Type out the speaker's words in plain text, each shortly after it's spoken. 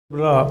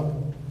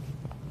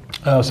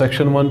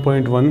Section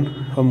 1.1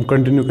 हम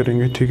continue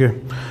करेंगे, ठीक है।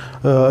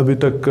 अभी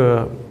तक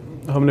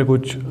हमने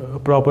कुछ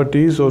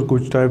प्रॉपर्टीज़ और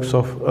कुछ टाइप्स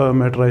ऑफ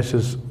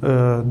मैट्रिसेस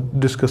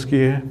डिस्कस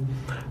किए हैं।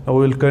 We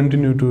will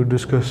continue to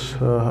discuss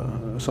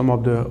some of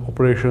the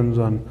operations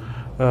on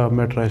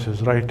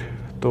matrices, right.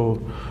 तो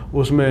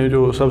उसमें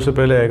जो सबसे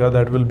पहले आएगा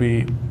that will be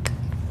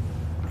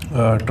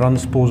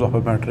transpose of a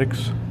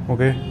matrix,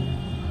 okay.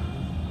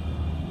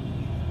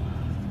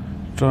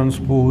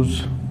 Transpose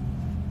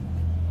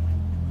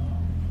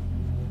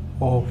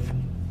of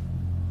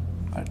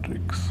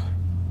matrix,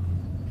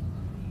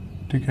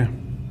 ठीक है।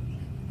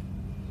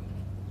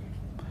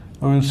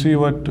 We will see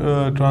what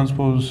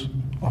transpose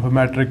of a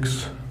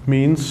matrix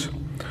means.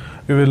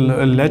 We will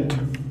let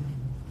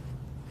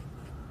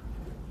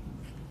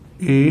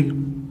A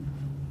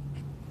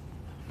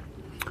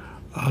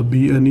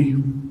be any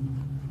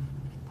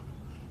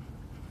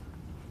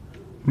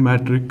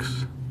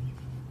matrix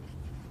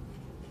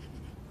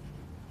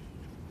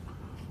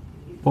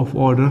of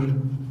order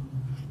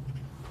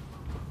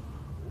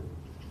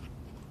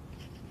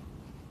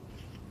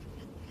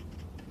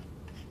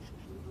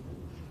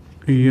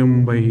m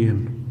by n,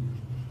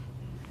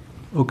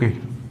 okay.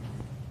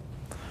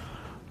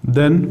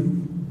 Then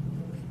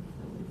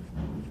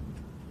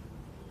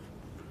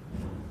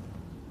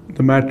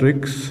the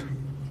matrix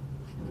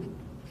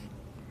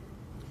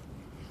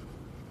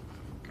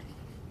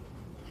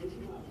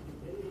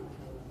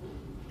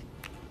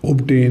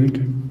obtained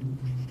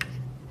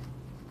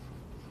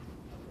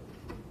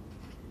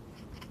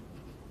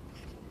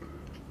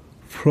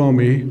from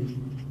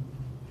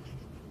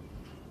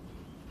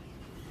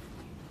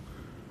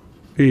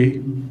A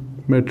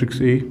matrix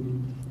A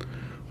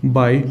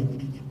by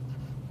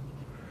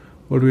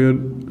what we are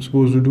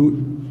supposed to do,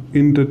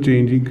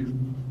 interchanging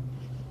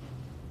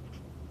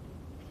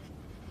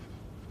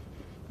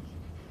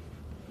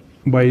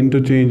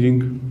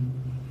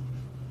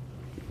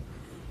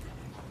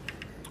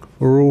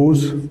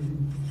rows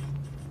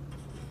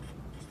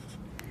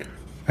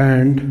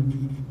and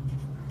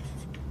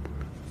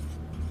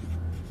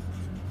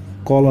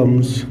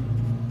columns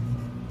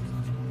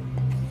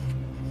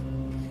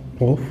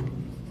of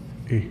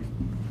A,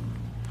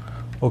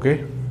 okay.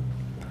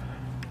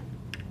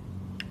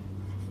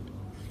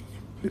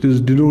 It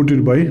is denoted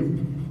by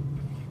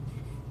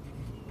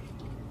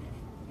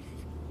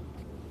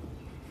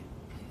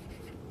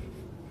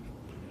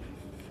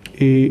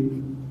A,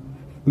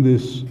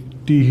 this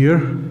T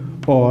here,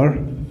 or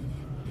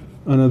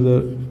another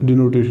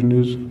denotation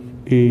is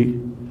A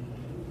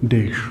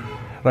dash,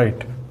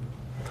 right.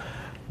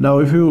 Now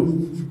if you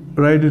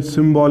write it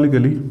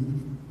symbolically,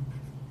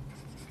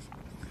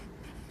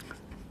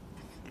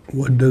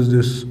 what does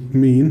this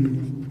mean?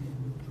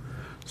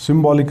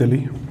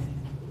 Symbolically,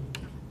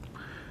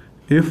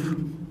 if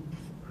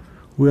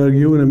we are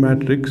given a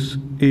matrix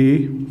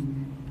A,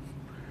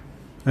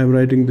 I am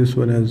writing this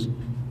one as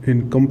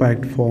in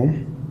compact form,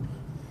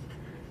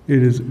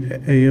 it is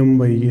AM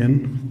by N,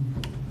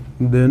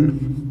 then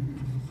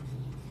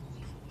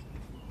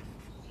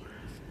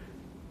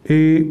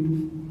A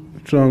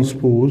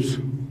transpose,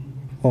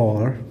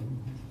 or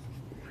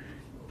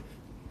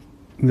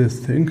this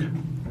thing,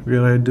 we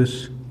write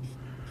this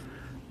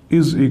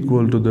is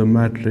equal to the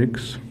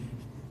matrix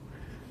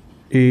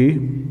A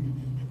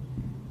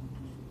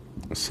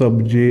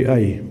sub ji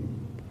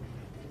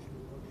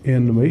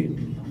n by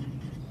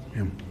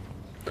m,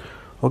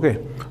 okay.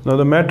 Now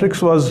the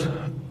matrix was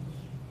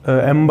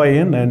m by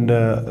n, and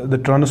the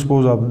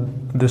transpose of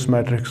this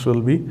matrix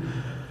will be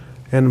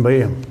n by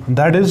m.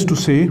 That is to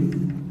say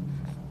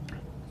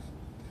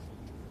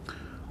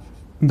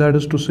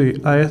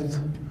ith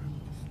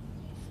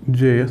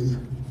jth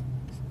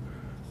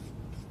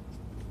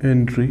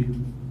entry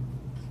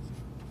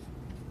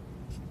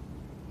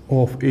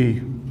of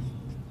A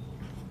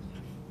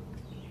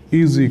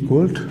is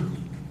equal to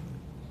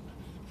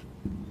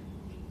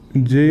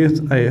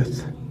jth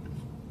ith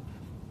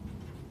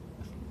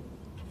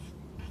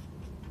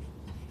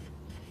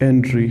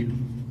entry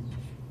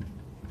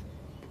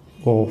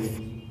of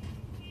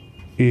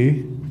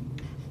A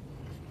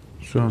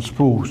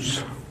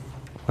transpose,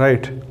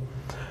 right.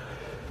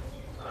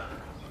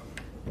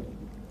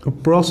 The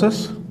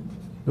process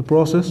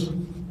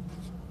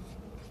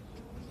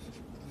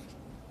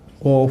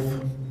of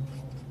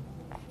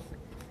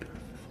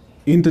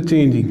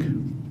interchanging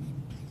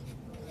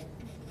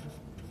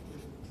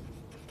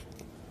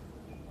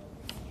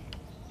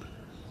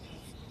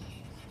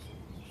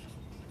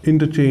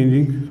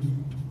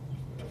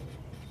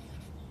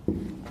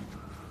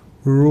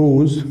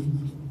rows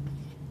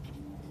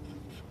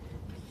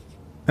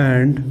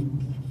and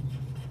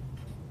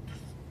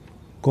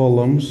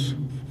columns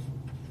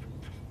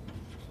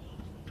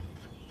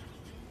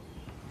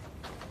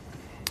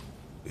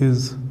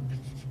is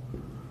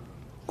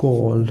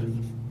called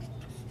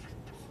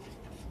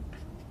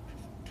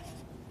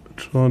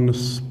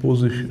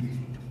transposition.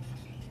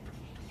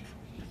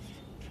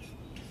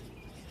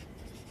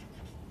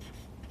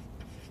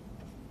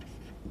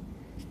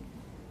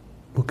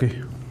 Okay.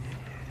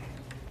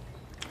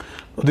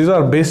 these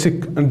are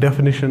basic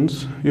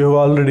definitions. You have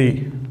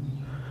already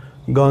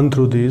gone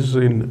through these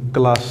in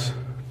class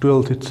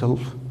 12th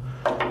itself.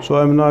 So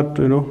I'm not,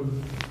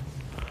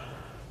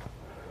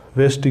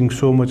 wasting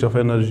so much of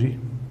energy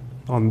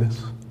on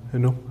this,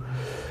 And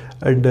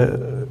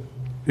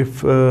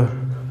if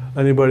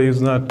anybody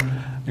is not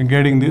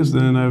getting this,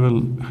 then I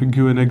will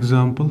give an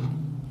example,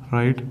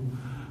 right?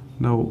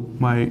 Now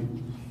my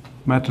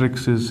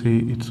matrix is, say,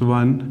 it's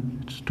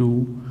 1, it's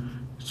 2,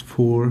 it's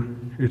 4,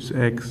 it's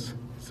X,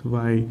 it's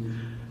Y,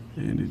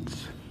 and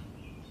it's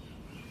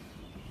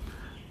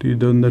T.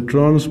 Then the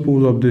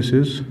transpose of this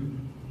is,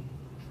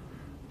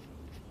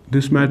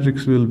 this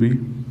matrix will be,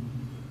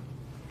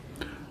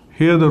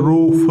 here the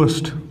row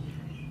first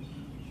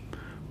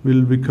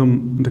will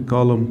become the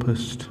column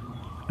first,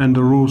 and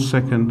the row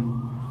second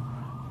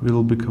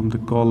will become the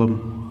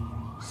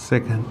column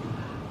second,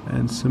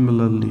 and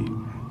similarly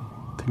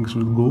things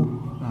will go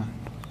on.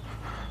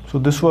 So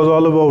this was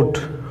all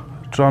about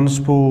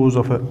transpose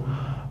of a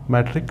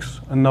matrix,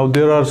 and now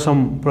there are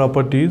some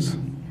properties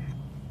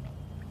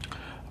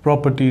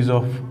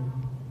of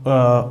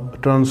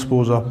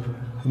transpose of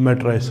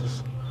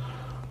matrices.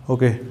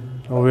 Okay,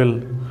 now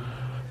we'll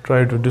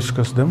try to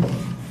discuss them.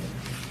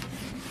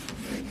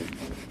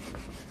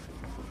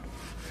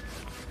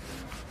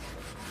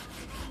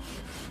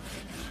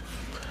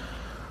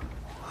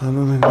 I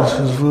don't think this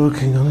is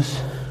working on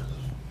this.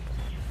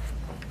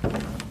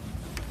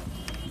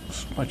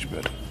 It's much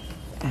better.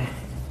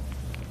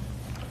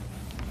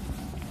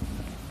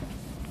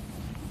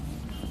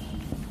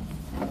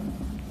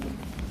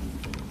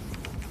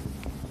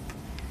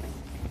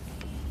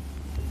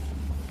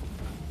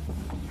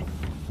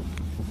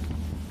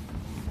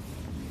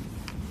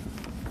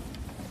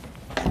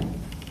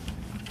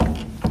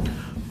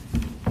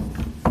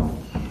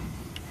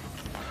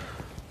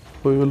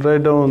 We will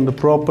write down the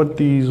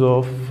properties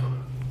of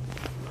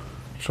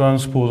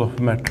transpose of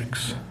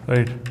matrix,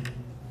 right?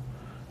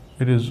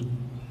 It is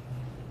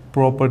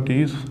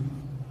properties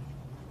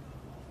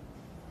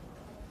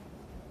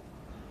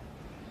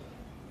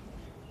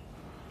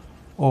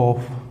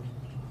of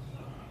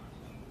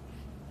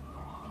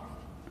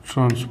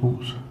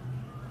transpose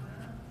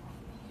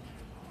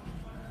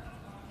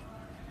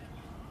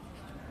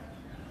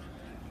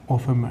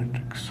of a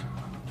matrix.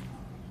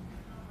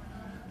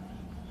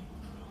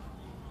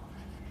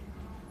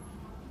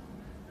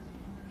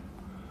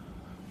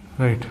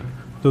 Right.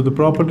 So the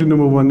property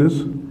number 1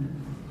 is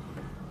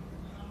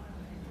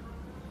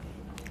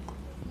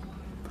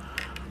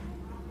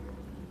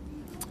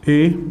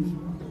A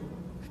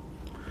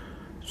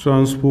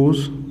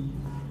transpose,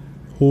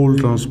 whole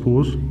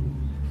transpose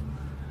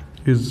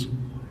is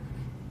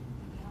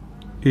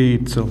A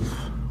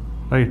itself,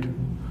 right?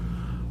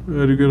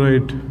 Where you can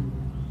write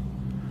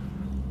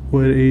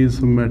where A is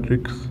a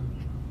matrix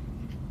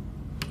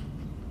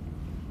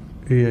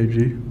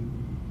Aij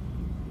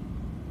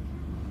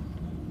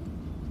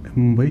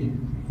M by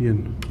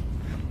N.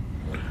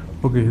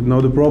 Okay,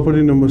 now the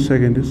property number 2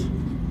 is,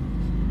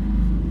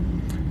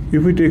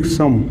 if we take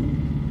sum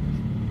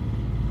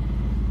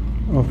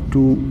of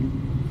two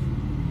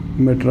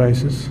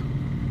matrices,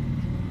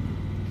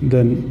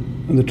 then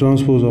the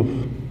transpose of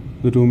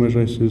the two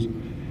matrices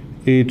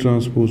A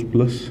transpose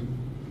plus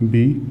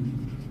B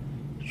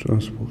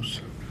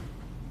transpose.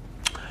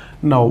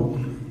 Now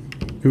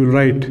you will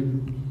write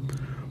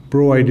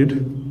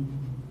provided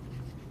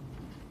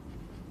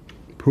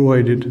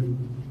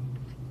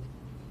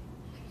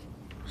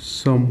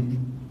sum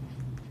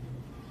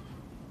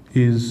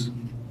is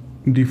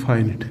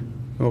defined.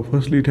 Now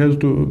firstly it has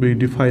to be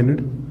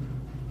defined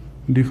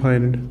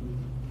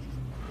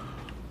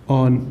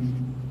on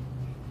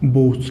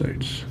both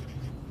sides.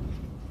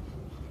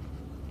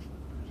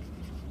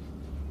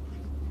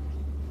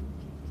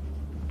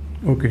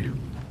 Okay.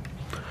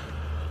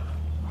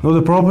 Now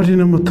the property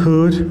number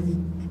 3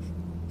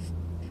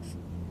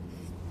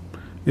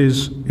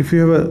 is, if you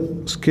have a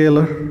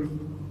scalar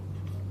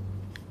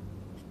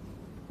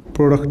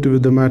product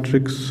with the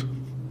matrix,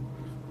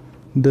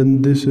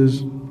 then this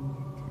is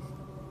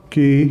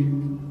K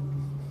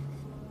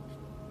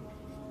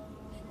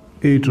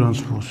A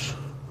transpose.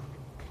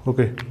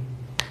 Okay.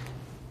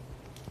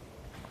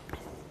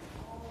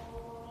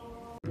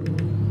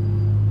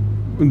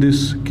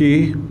 This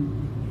K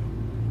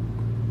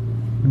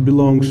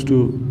belongs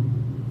to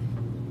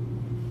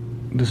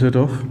the set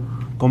of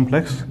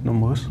complex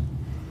numbers.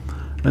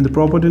 And the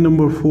property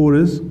number 4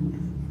 is,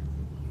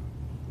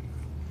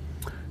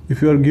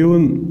 if you are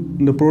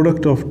given the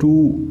product of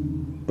two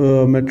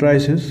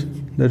matrices,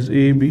 that's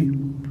A, B,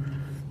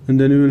 and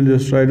then you will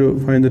just try to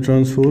find the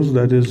transpose,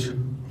 that is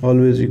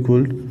always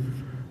equal to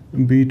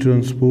B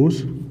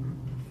transpose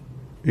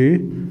A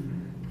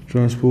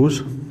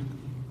transpose,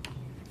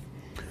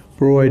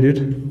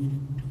 provided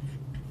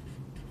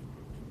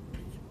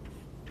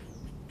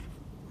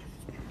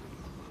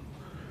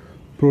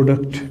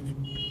product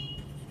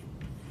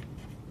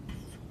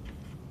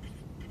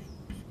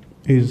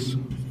is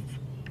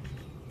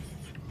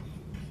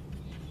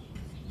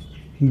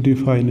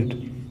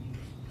defined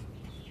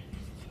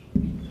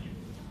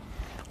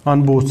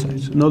on both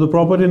sides. Now the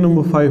property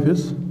number 5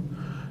 is,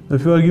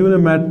 if you are given a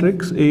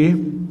matrix A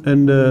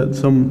and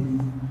some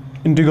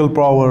integral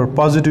power,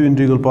 positive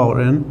integral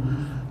power n,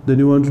 then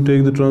you want to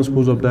take the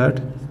transpose of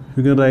that,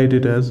 you can write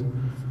it as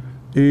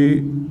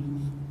A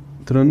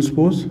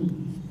transpose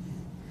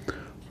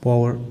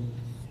power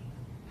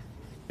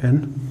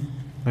n,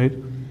 right,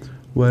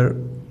 where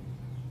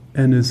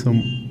n is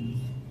some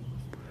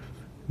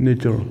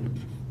natural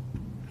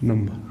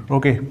number.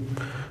 Okay,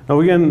 now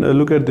we can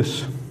look at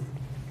this.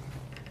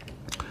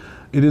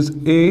 It is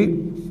A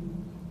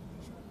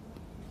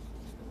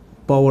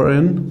power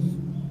n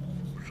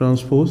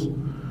transpose,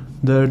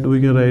 that we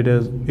can write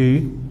as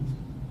A,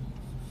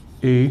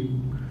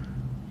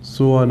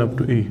 so on up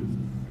to A.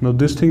 Now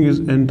this thing is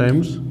n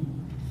times,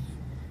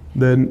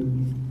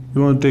 then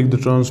you want to take the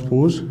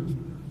transpose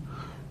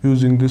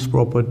using this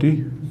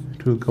property,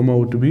 it will come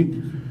out to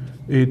be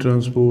A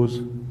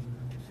transpose,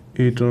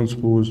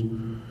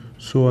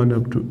 so on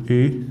up to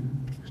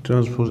A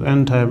transpose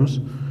n times.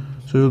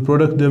 So you will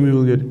product them, you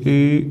will get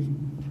A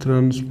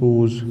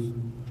transpose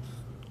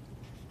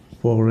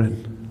power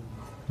n.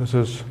 This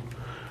is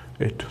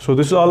it. So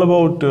this is all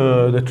about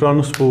the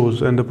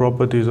transpose and the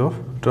properties of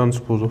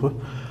transpose of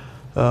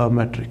a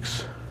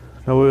matrix.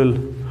 Now we will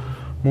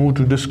move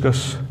to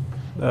discuss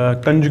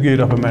conjugate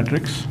of a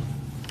matrix.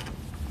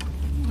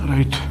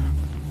 Right.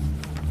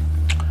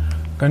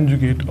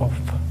 Conjugate of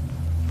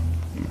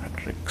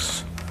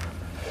matrix.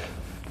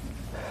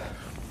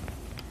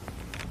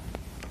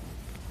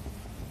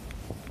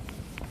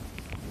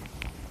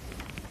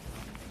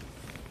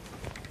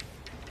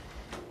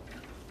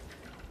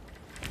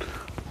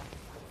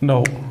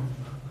 Now,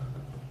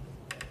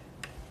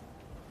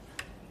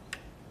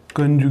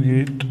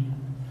 conjugate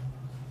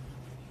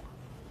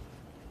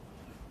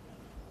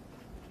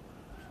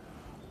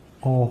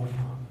of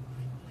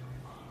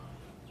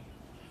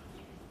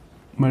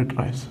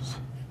matrices.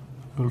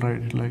 We'll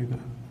write it like that.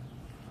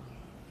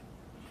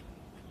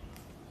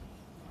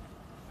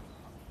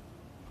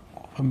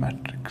 Of a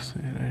matrix,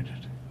 write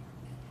it.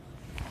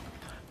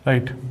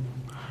 Right.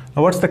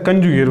 Now what's the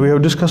conjugate? We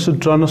have discussed the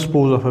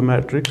transpose of a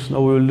matrix.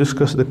 Now we will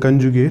discuss the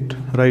conjugate,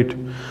 right?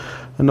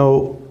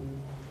 Now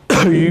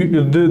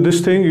this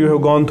thing you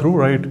have gone through,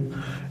 right,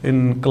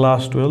 in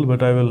class 12,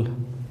 but I will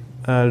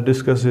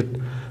discuss it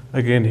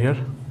again here,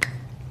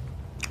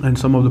 and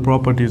some of the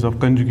properties of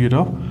conjugate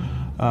of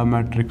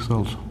matrix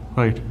also,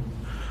 right?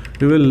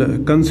 We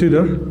will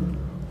consider,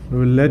 we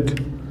will let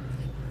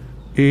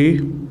A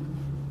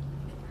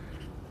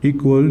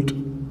equal to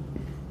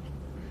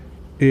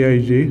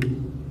Aij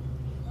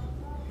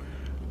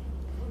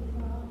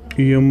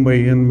em by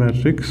n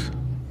matrix,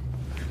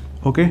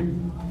 okay?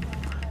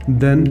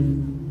 Then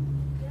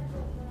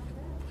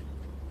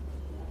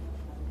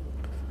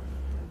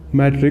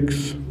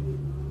matrix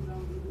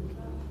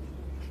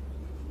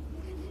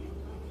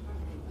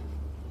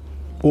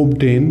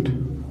obtained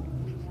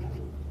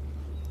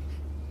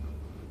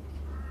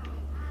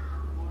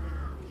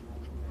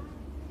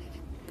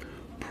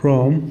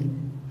from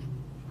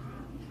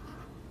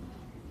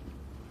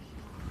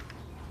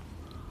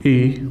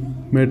A,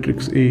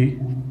 matrix A,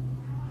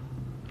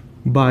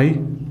 by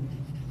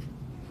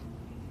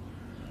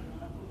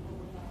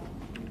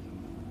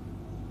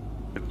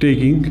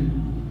taking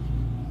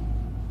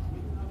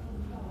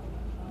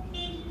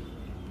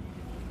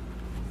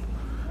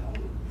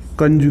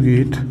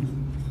conjugate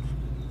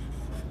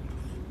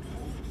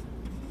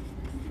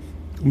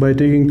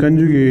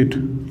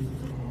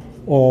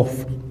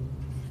of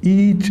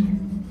each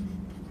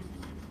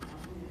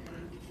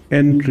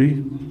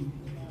entry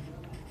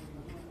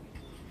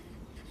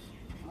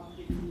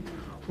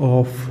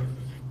of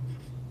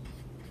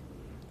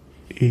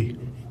A,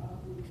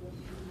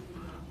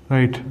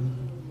 right?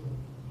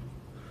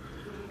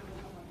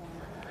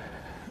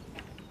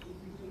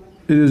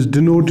 It is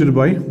denoted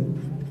by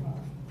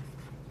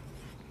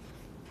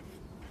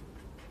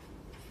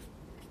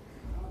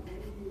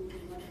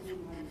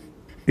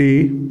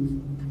A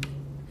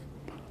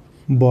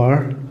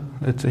bar,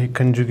 let's say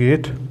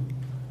conjugate.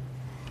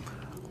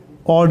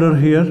 Order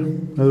here,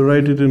 I will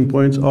write it in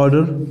points.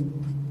 Order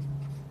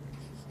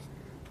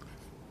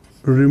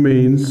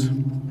remains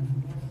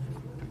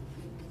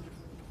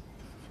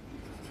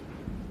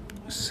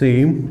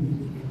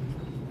same,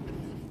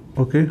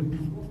 okay?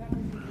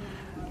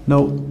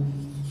 Now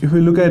if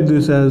we look at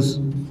this as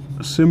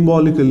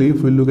symbolically,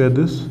 if we look at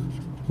this,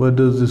 what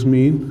does this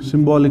mean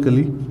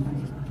symbolically?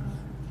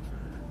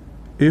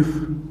 If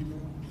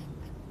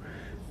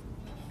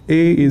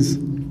A is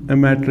a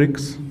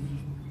matrix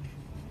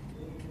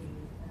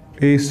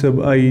A sub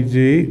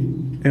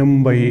ij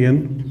m by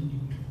n,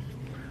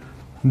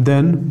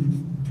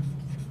 then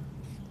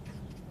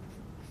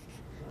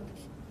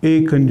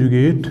A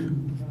conjugate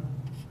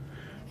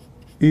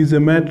is a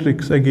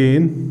matrix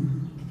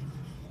again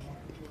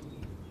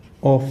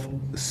of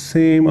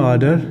same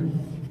order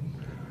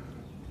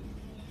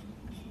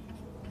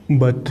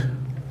but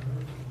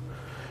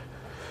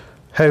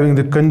having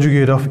the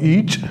conjugate of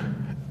each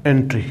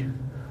entry,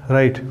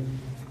 right?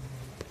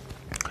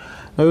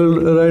 I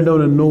will write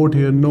down a note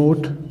here.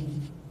 Note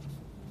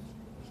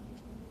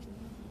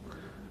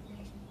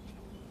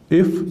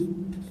if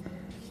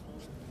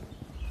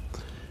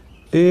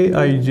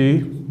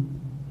Aij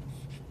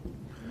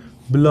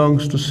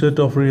belongs to set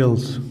of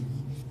reals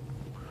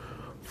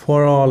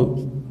for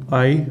all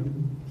I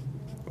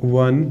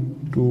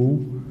 1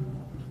 2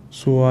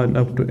 so on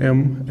up to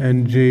m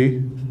and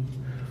j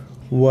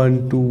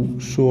 1 2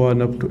 so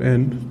on up to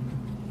n,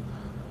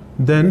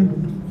 then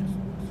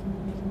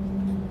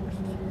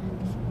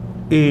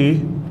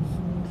A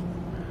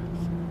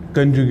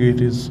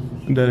conjugate is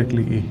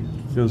directly A,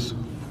 because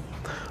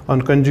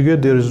on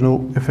conjugate there is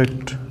no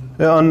effect,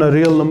 on a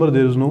real number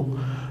there is no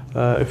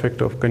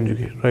effect of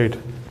conjugate, right?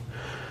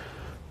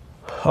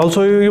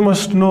 Also you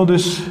must know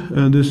this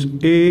this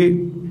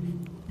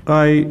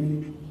Aij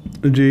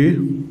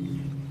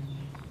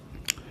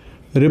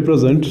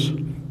represents,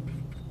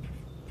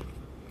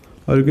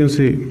 or you can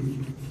say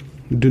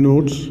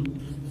denotes,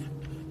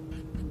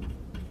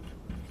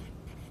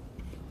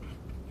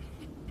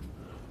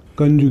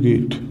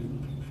 conjugate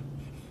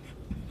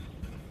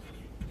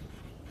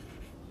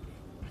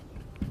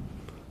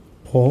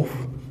of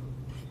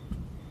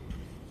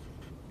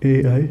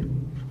Aij.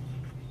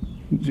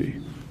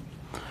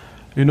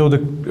 You know the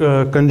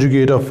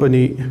conjugate of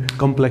any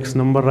complex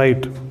number,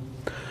 right?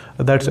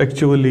 That's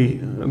actually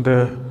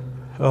the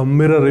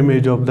mirror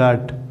image of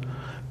that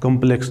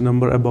complex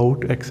number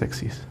about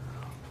x-axis.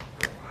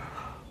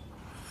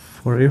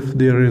 For if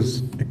there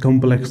is a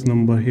complex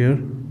number here,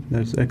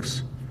 that's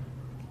x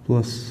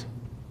plus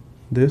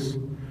this,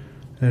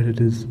 and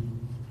it is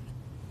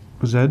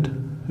z,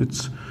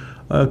 its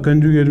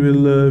conjugate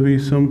will be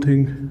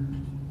something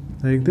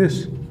like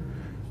this,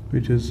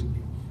 which is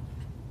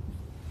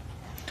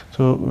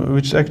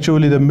which is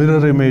actually the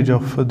mirror image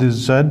of this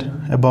z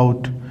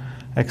about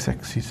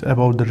x-axis,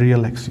 about the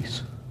real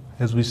axis,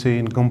 as we say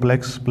in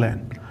complex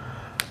plane.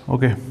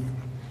 Okay,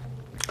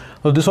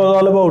 so this was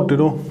all about, you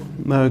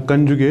know,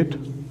 conjugate.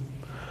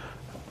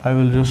 I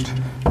will just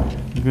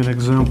give an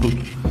example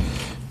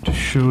to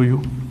show you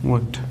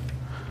what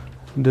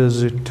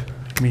does it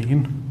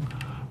mean.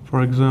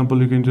 For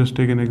example, you can just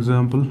take an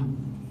example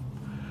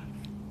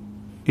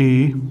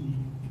A,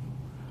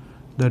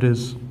 that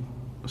is,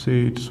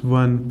 say it's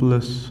 1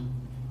 plus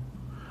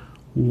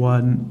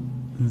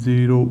 1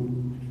 0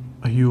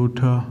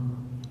 iota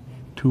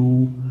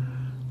 2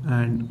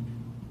 and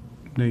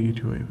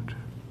negative iota.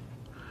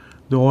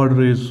 The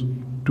order is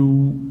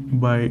 2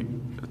 by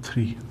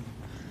 3.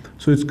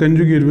 So its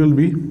conjugate will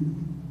be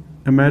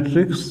a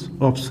matrix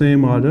of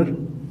same order,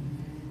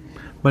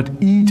 but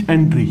each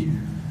entry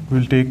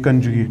will take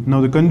conjugate.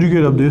 Now the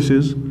conjugate of this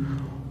is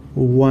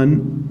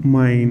 1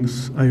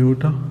 minus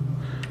iota.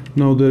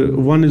 Now the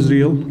 1 is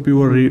real,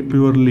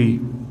 purely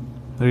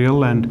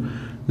real, and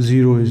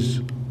 0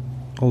 is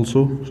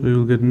also, so you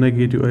will get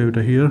negative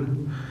iota here,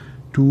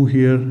 2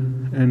 here,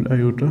 and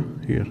iota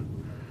here.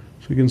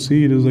 So you can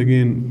see it is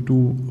again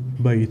 2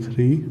 by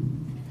 3,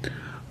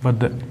 but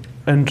the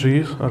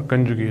entries are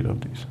conjugate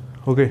of these.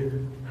 Okay,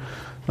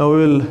 now we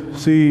will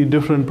see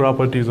different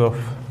properties of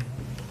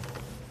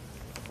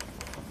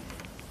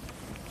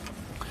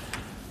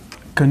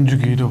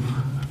conjugate of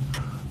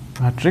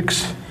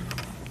matrix.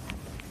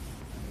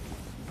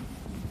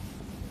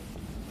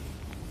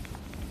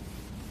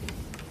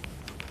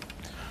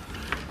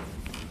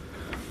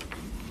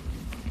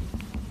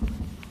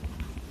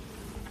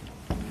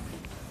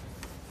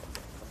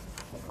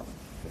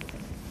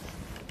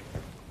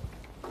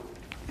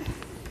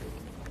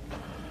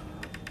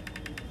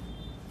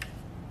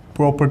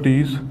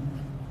 Properties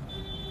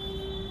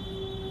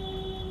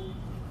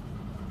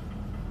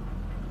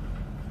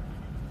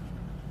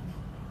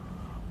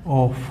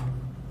of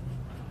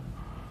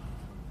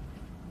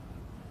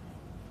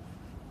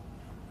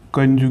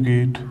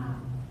conjugate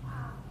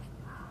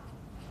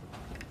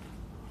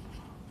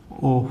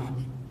of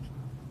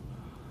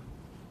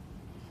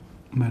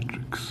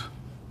matrix.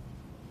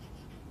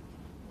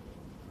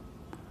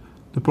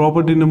 The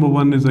property number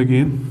 1 is,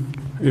 again,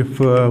 if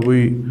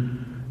we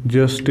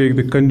just take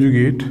the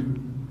conjugate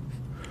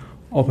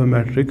of a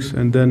matrix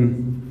and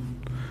then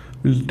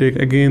we'll take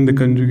again the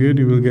conjugate,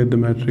 you will get the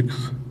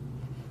matrix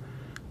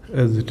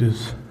as it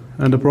is.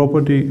 And the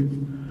property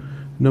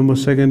number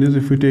 2 is,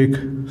 if we take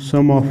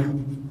sum of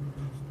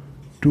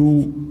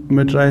two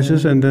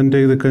matrices and then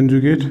take the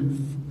conjugate,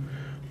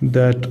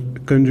 that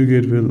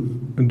conjugate will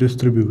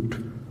distribute,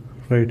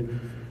 right?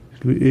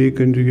 It will be A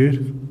conjugate,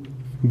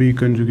 B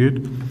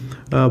conjugate,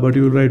 but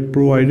you will write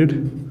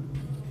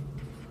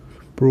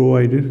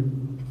provided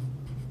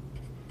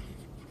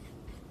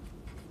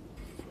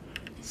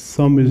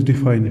sum is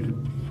defined.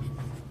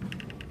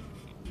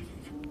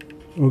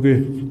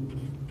 Okay,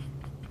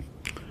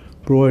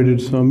 provided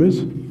sum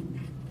is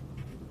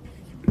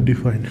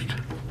defined.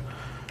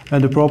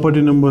 And the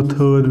property number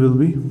 3 will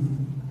be,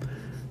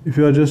 if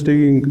you are just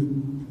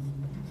taking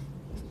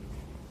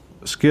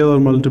scalar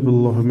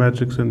multiple of a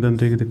matrix and then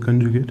take the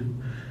conjugate,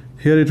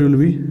 here it will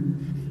be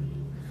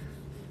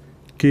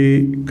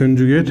K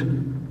conjugate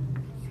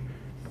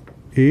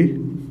A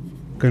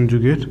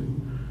conjugate,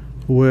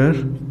 where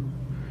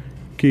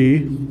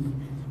K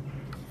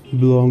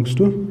belongs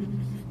to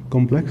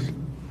complex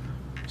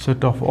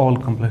set of all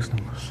complex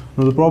numbers.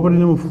 Now the property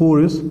number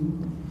 4 is,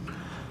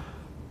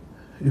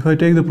 if I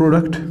take the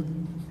product,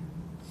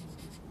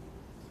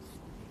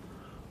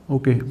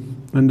 okay,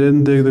 and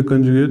then take the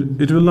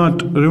conjugate, it will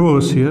not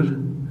reverse here,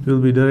 it will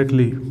be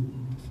directly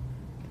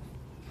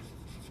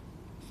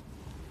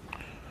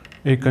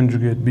A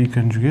conjugate, B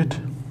conjugate,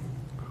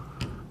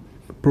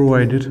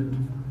 provided,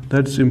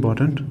 that's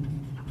important,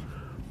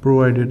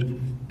 provided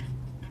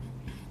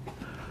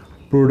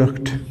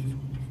product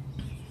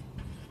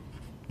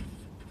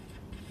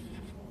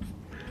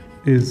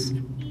is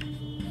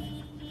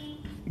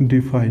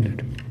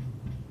defined.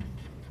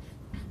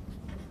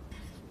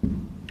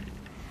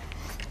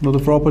 Now the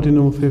property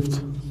number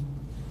 5th,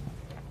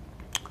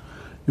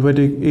 if I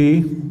take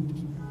A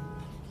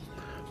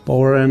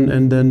power n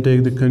and then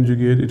take the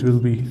conjugate, it will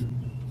be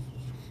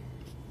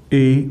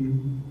A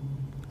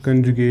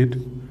conjugate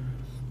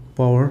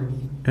power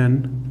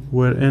n,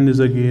 where n is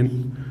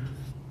again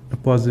a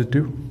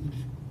positive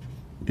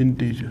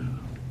integer,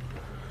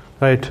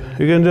 right?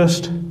 You can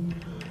just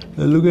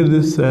look at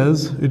this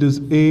as it is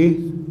A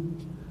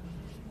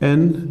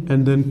n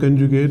and then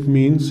conjugate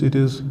means it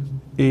is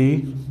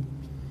A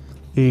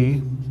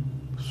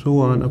so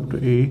on up to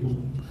A.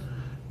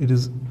 It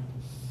is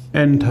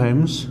n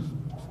times,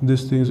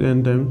 this thing is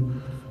n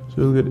times,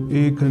 so you'll get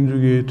A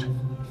conjugate,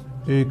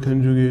 A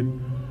conjugate,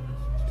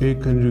 A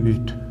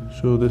conjugate.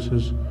 So this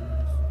is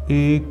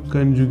A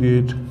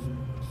conjugate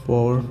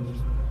power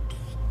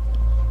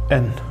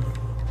n,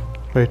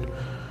 right?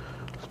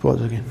 Let's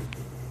pause again.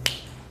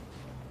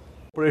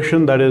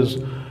 Operation that is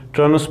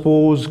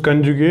transpose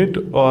conjugate,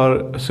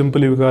 or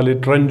simply we call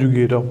it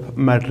conjugate of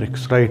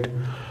matrix, right?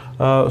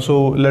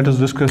 So let us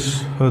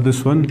discuss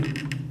this one.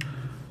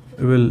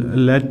 We will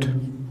let,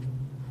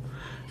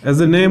 as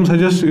the name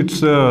suggests,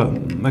 it's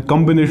a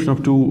combination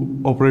of two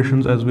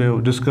operations as we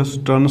have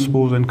discussed,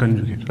 transpose and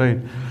conjugate, right?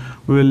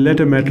 We will let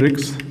a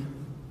matrix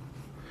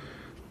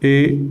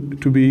A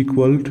to be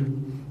equal to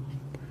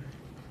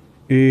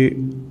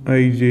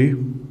Aij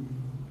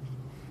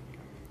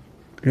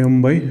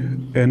m by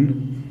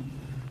n,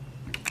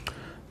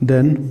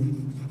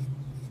 then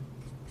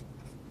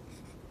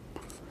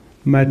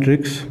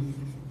matrix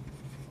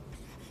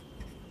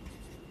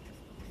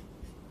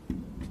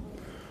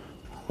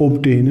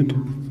obtained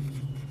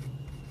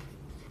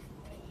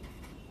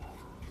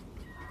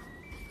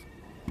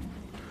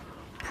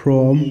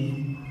from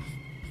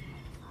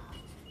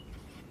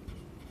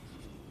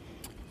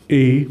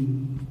A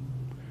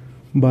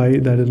by,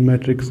 that is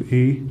matrix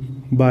A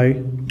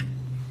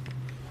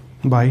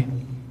by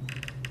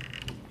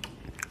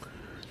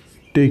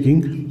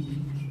taking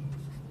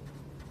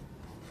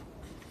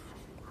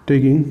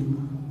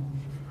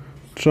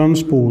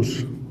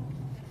transpose,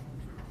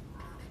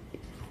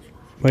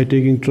 by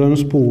taking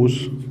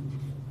transpose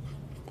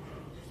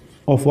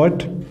of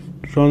what?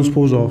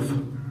 Transpose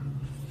of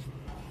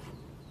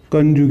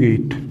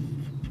conjugate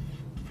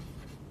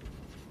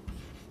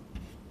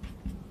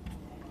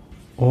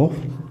of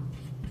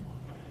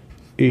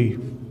A,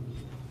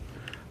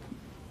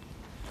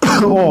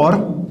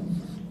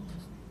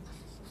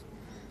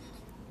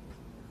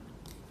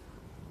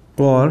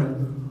 or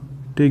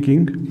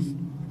taking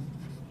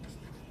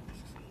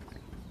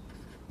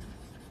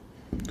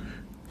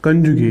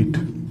conjugate,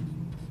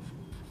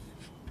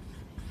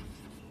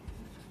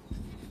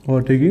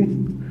 or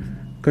taking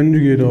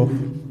conjugate of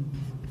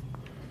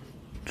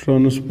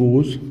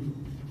transpose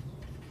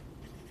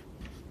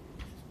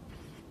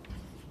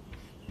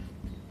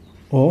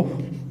of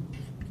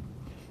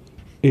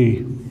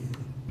A.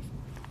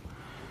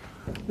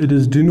 It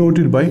is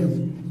denoted by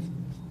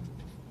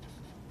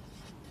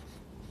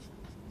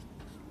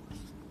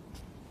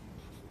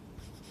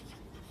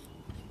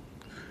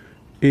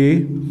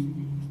A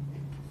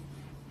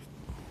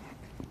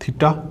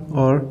theta,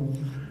 or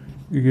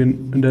you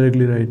can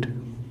directly write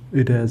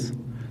it as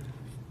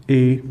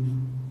A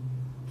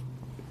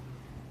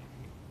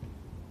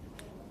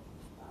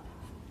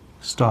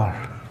star,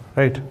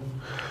 right?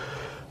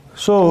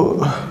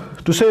 So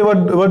to say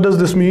what does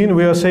this mean?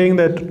 We are saying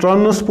that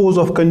transpose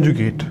of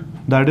conjugate,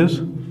 that is,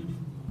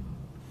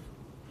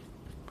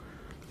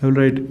 I will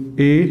write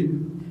A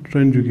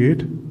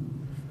conjugate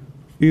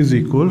is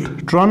equal to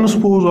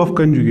transpose of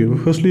conjugate.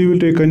 Firstly, you will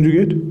take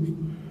conjugate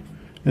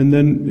and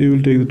then you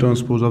will take the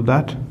transpose of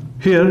that.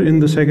 Here in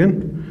the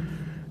second,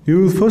 you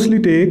will firstly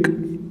take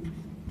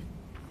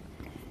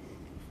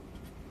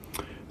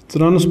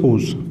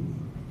transpose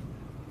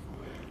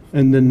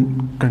and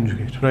then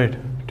conjugate, right?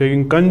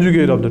 Taking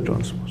conjugate of the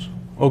transpose.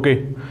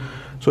 Okay,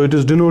 so it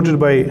is denoted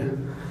by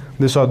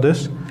this or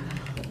this.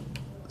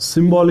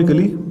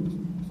 Symbolically,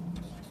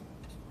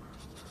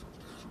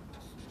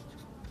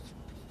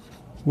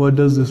 what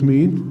does this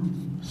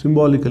mean?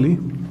 Symbolically,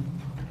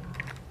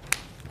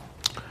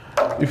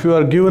 if you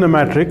are given a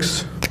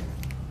matrix,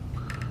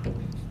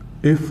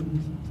 if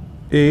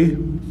A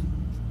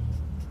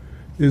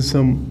is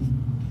some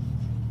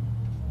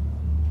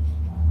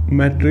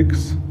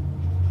matrix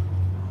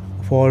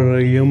for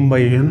m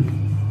by n,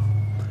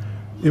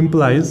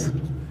 implies,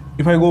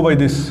 if I go by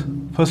this,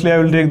 firstly I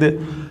will take the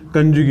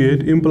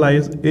conjugate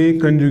implies A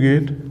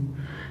conjugate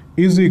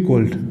is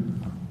equal to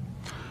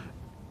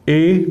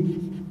A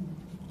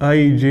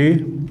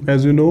IJ.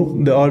 As you know,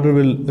 the order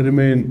will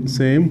remain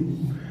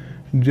same,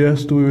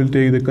 just we will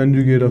take the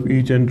conjugate of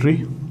each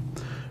entry,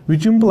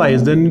 which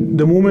implies then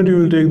the moment you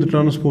will take the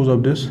transpose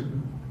of this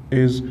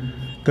is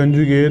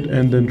conjugate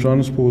and then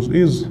transpose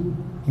is,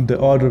 the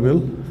order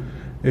will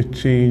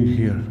change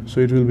here. So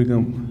it will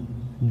become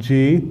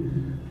J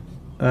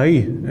I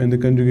and the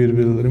conjugate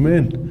will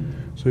remain.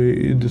 So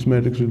this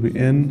matrix will be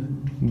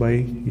N by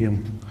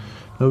M.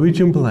 Now which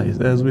implies,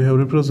 as we have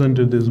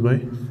represented this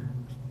by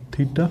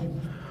theta,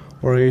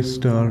 or A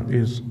star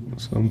is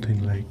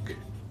something like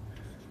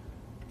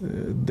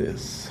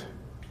this.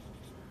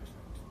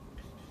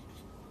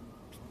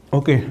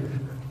 Okay.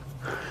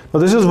 Now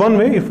this is one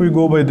way if we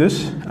go by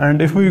this,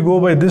 and if we go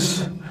by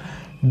this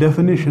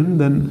definition,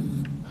 then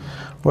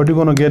what you're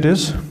gonna get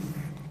is,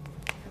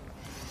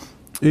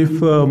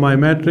 if my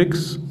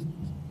matrix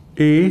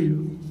A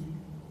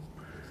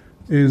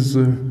is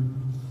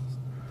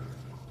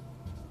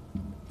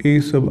A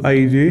sub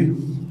ij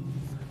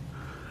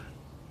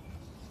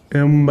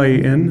M by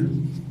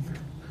N,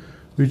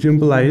 which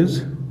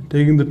implies,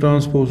 taking the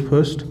transpose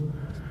first,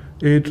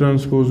 A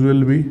transpose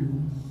will be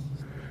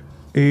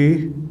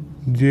A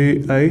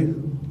J I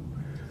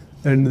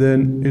and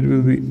then it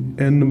will be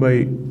N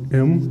by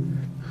M.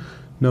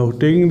 Now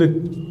taking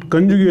the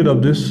conjugate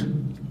of this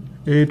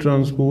A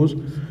transpose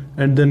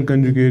and then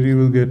conjugate, you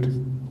will get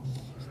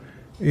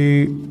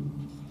A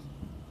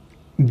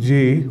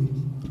J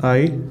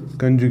I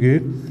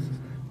conjugate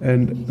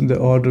and the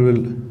order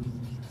will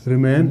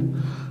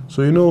remain.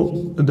 So you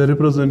know the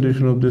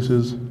representation of this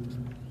is,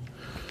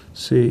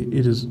 say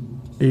it is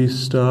A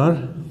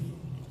star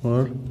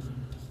or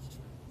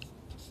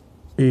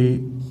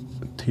A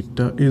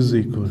theta is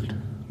equal to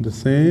the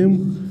same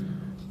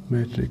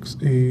matrix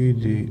A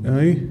J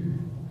I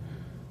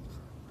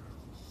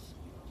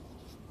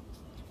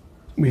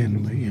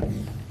N by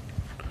M.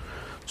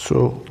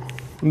 So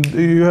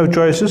you have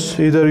choices,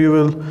 either you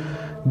will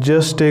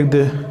just take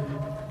the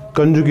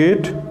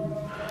conjugate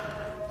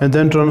and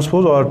then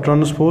transpose, or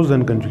transpose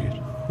then conjugate.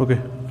 Okay.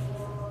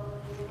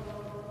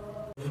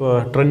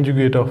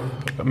 Conjugate of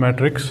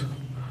matrix.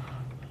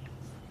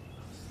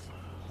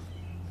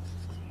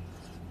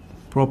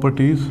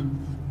 Properties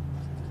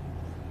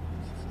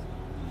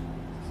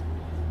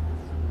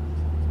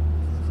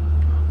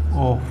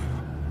of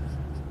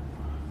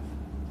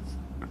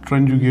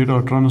conjugate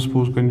or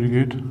transpose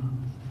conjugate,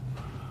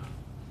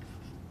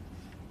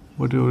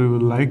 whatever you will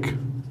like,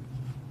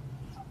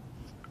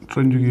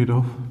 conjugate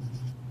of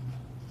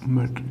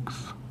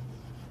matrix.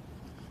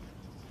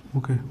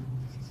 Okay.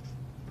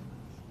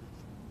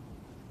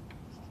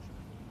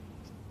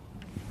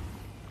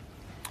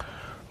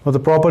 Now the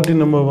property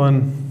number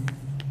 1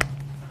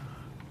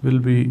 will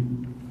be,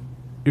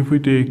 if we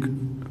take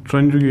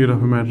conjugate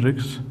of a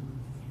matrix,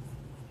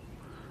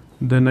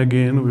 then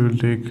again we will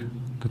take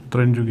the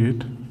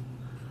conjugate,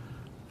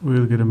 we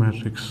will get a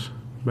matrix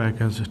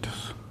back as it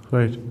is,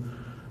 right?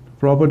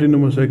 Property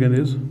number 2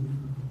 is,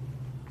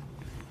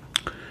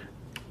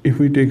 if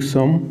we take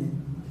sum,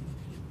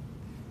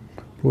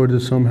 where the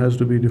sum has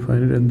to be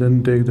defined, and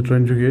then take the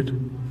conjugate,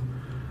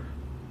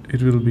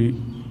 it will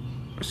be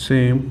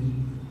same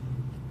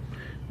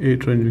A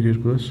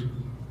conjugate plus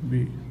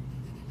B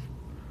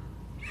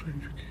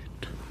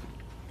conjugate.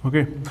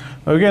 Okay,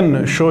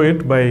 again show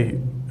it by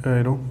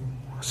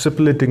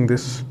splitting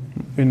this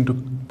into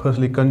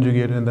firstly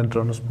conjugate and then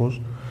transpose,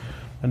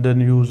 and then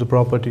use the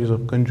properties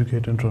of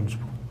conjugate and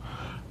transpose.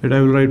 And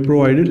I will write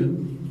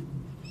provided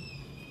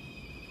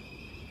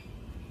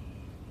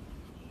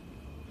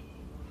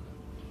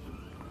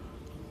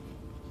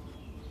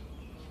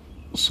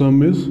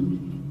sum is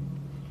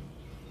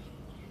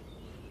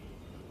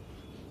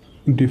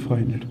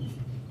defined.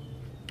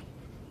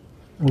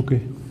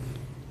 Okay.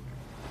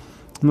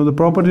 Now the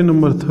property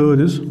number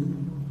 3 is,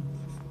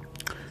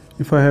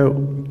 if I have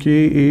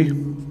Ka,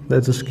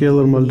 that's a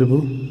scalar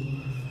multiple,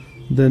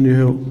 then you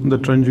have the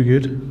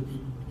conjugate,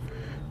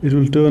 it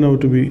will turn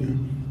out to be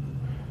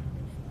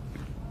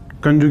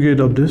conjugate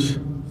of this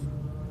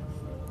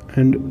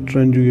and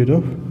conjugate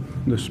of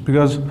this,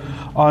 because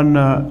on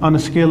a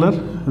scalar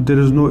there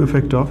is no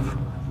effect of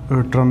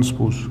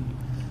transpose.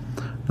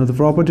 Now the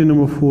property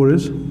number 4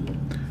 is,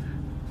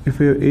 if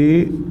you have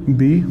A,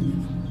 B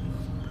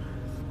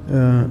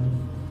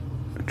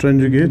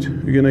conjugate,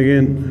 you can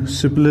again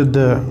split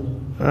the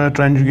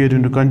conjugate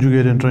into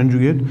conjugate and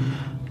conjugate.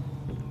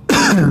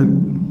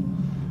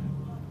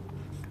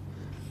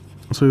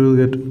 So you will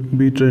get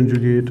B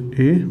conjugate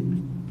A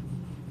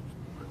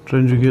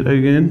conjugate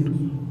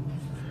again,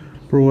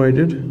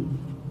 provided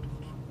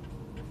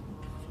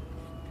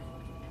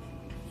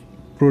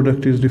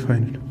product is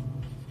defined.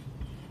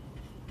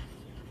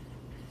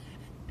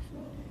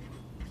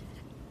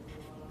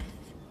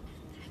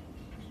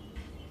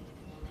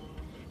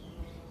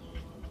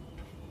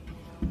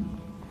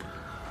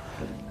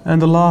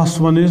 And the last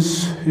one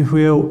is, if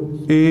we have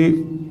A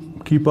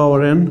key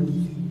power n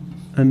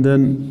and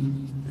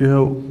then you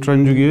have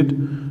conjugate,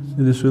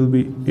 this will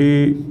be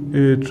A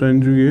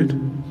conjugate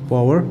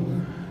power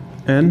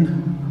n,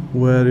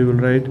 where you will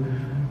write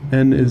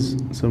n is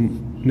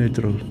some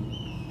natural.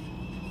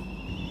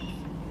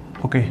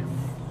 Okay.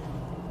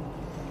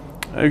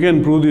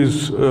 Again, prove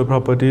these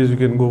properties. You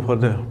can go for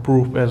the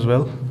proof as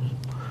well.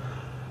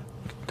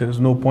 There is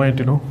no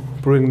point,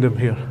 proving them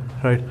here,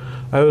 right?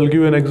 I will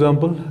give an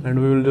example, and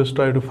we will just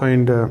try to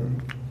find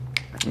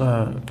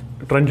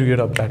conjugate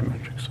of that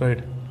matrix,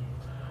 right?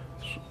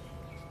 So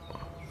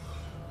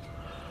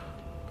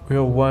we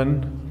have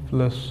 1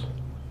 plus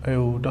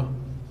iota,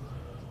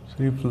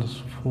 3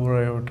 plus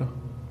 4 iota,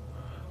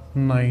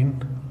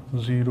 9,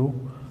 0,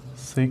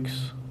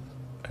 6,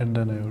 and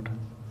then iota.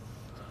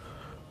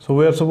 So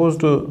we are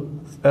supposed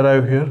to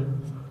arrive here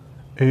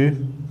a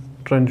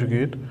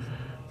conjugate,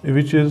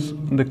 which is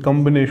the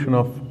combination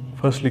of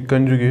firstly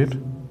conjugate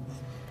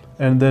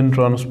and then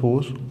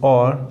transpose,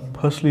 or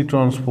firstly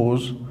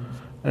transpose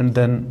and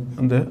then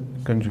the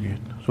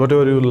conjugate. So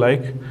whatever you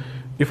like.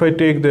 If I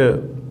take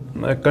the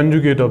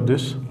conjugate of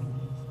this,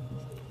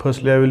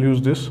 firstly I will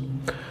use this.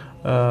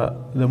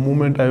 The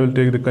moment I will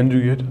take the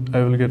conjugate,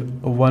 I will get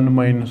 1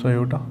 minus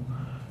iota,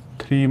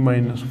 3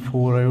 minus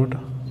 4 iota.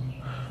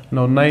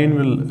 Now 9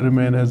 will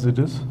remain as it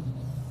is,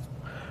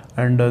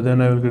 and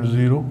then I will get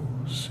 0,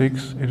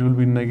 6, it will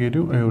be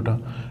negative iota,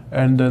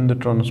 and then the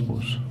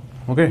transpose.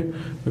 Okay,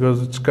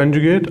 because it's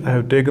conjugate, I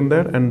have taken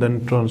that and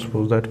then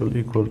transpose, that will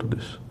equal to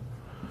this.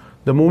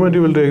 The moment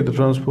you will take the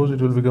transpose,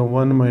 it will become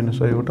 1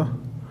 minus iota,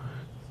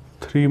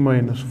 3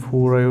 minus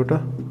 4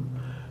 iota,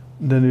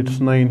 then it's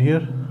 9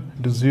 here,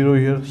 it is 0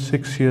 here,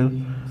 6 here,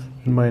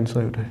 and minus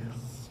iota.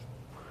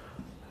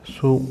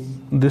 So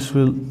this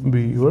will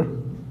be your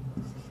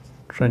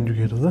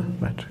conjugate of the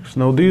matrix.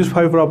 Now these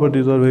 5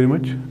 properties are very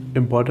much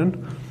important.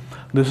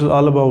 This is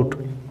all about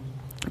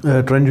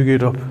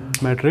conjugate of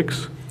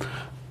matrix.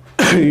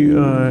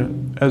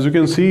 As you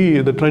can see,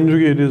 the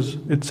conjugate is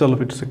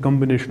itself, it's a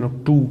combination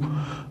of 2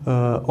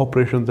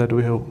 operations that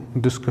we have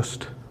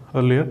discussed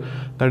earlier,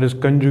 that is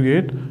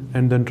conjugate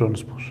and then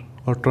transpose,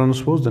 or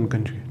transpose then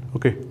conjugate.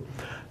 Okay,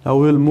 now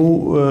we will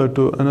move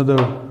to another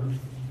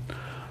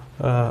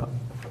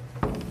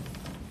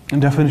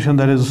definition,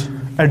 that is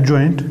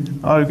adjoint,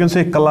 or you can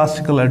say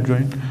classical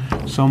adjoint.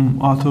 Some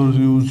authors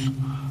use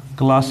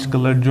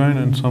classical adjoint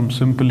and some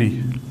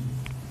simply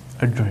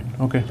adjoint.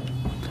 Okay.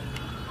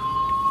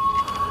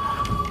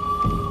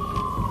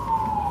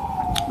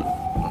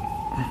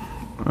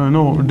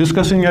 No,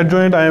 discussing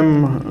adjoint, I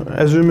am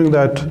assuming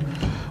that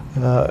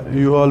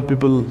you all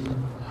people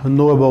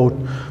know about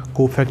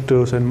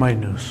cofactors and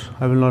minors.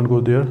 I will not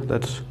go there,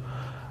 that's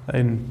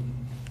in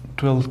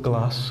 12th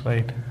class,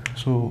 right?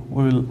 So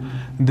we will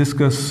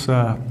discuss,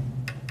 I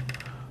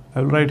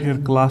will write here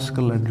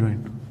classical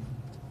adjoint.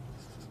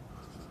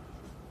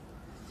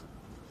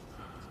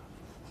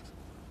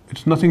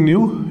 It's nothing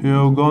new, you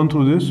have gone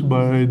through this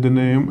by the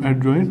name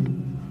adjoint,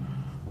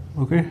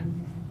 okay,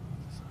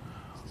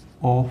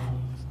 of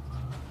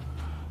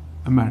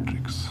a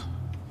matrix.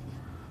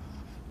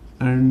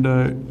 And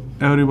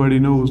everybody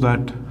knows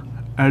that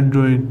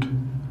adjoint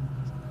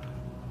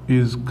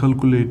is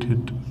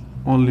calculated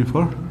only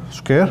for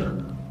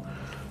square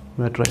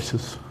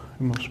matrices.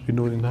 You must be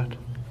knowing that.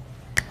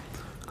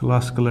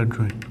 Classical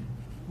adjoint,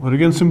 or you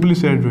can simply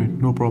say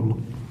adjoint, no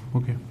problem.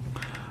 Okay,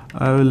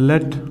 I will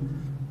let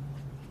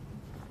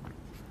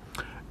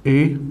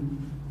A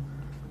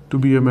to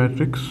be a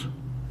matrix.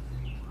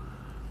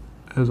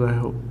 As I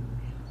have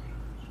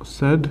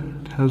said,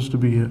 it has to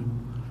be a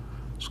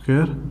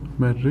square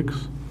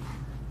matrix.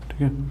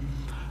 Okay,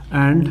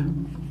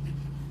 and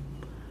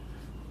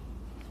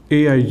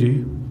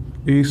Aij,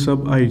 A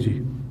sub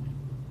ij,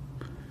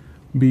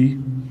 be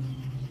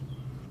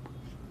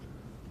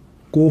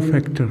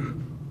cofactor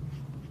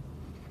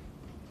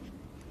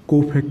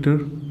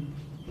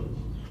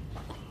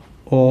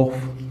of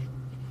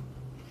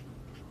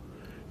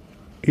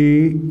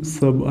A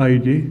sub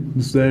ij,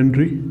 this is the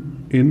entry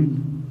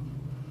in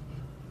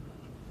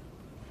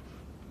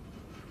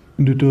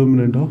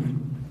determinant of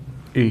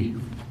A.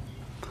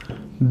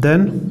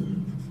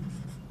 Then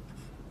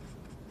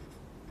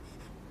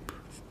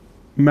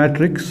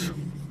matrix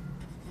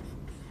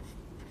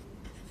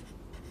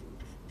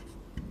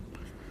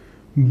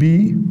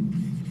B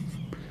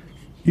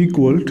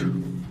equal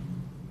to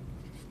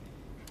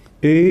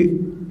A,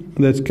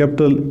 that's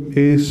capital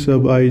A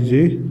sub ij,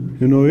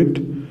 you know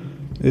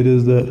it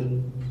is the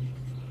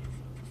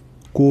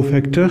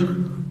cofactor,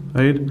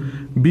 right?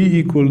 B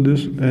equal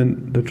this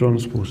and the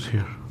transpose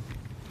here,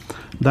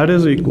 that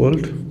is equal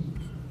to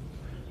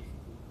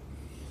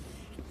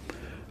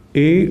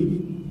A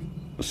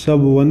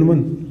sub 1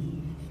 1,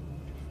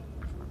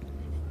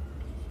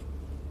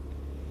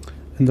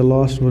 and the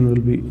last one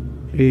will be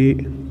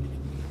A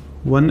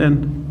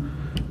 1n,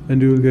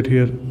 and you will get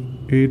here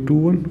A 2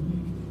 1,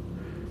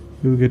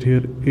 you will get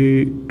here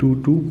A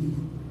 2 2,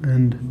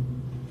 and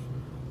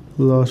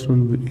last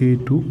one will be A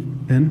 2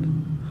 n,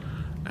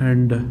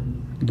 and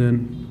then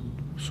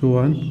so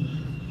on,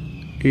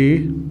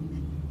 A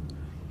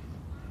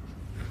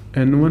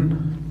n1,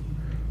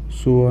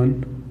 so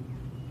on,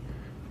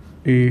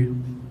 A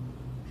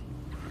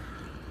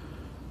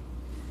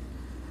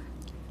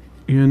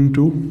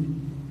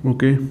n2,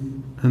 okay,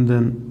 and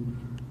then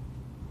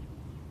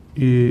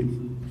a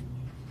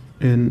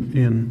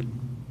n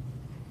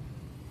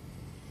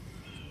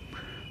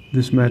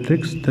this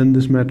matrix, then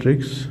this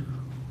matrix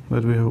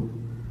that we have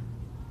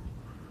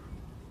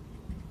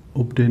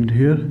obtained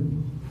here,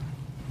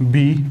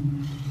 B,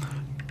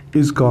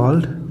 is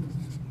called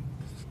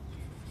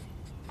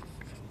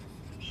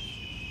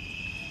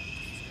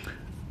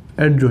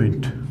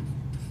adjoint.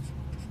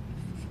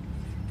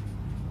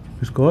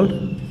 It's called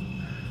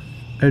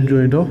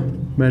adjoint of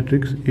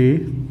matrix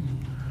A.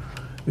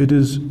 It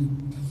is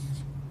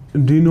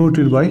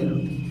denoted by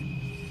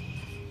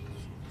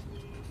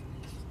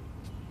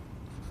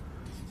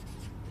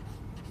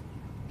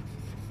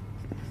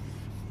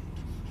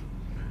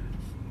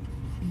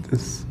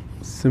this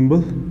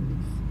symbol,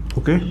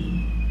 okay.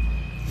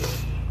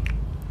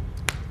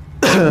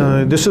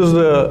 This is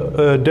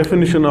the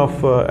definition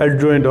of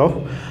adjoint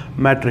of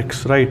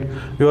matrix, right?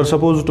 You are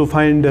supposed to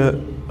find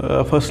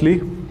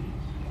firstly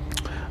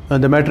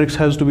the matrix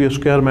has to be a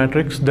square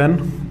matrix. Then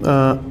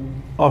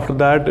after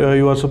that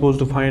you are supposed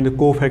to find the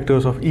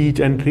cofactors of each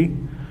entry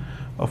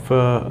of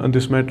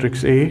this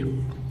matrix A,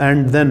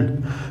 and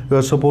then you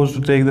are supposed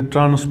to take the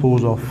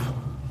transpose of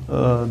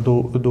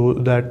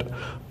that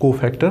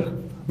cofactor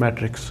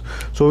matrix.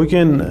 So we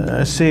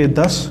can say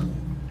thus: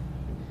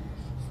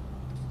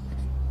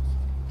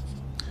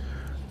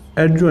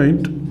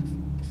 adjoint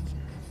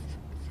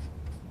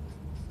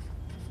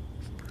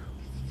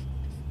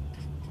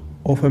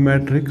of a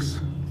matrix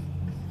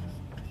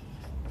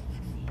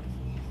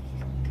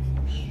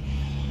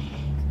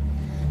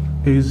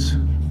is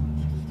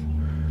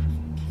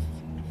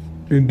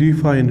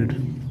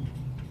defined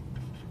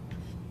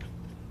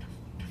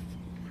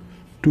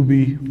to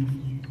be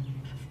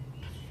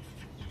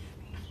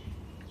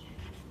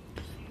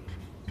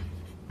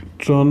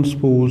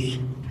transpose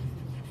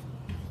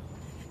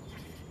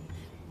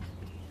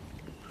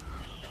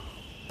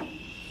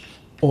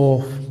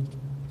of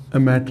a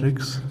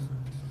matrix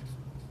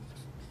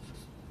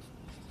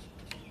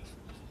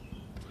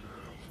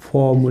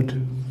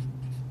formed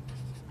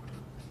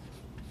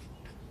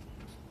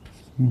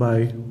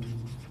by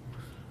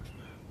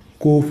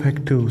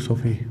cofactors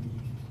of A.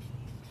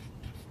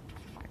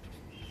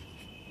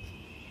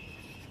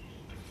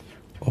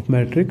 Of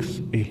matrix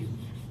A.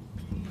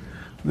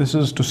 This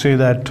is to say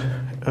that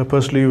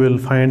firstly you will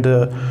find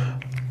the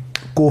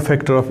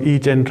cofactor of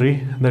each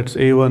entry, that's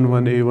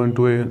A11,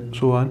 A12, and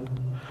so on.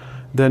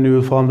 Then you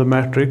will form the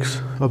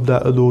matrix of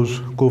those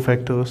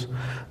cofactors.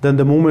 Then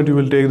the moment you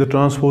will take the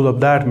transpose of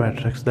that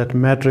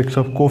matrix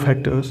of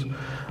cofactors,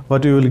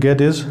 what you will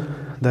get is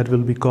that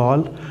will be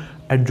called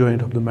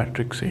adjoint of the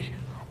matrix A.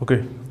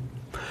 Okay.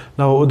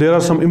 Now there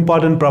are some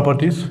important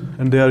properties,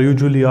 and they are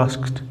usually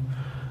asked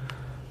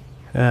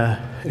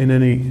in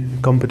any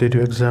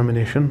competitive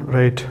examination,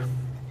 right?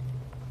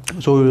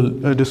 So we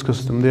will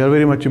discuss them. They are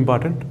very much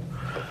important.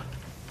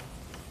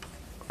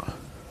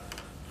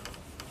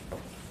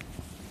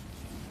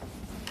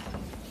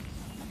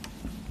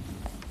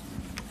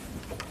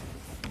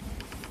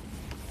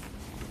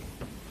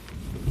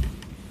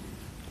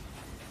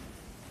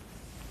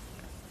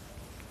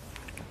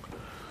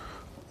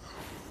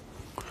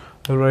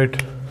 All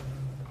right.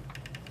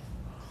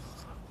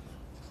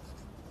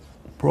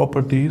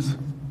 Properties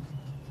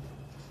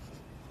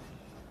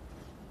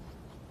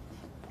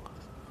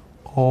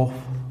of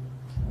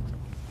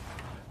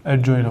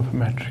adjoint of a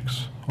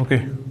matrix.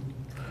 Okay.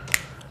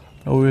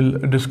 Now we will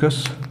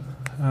discuss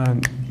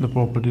the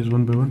properties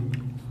one by one.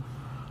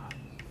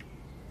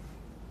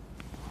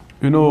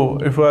 You know,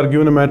 if we are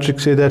given a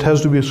matrix A that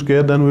has to be a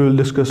square, then we will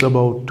discuss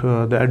about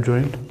the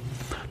adjoint.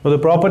 Now the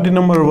property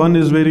number 1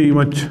 is very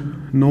much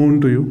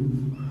known to you,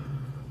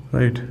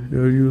 right? You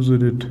have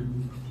used it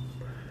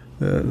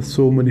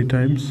so many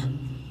times.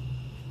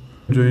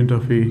 Adjoint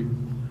of A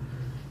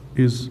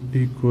is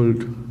equal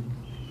to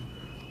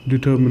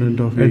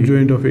determinant of A.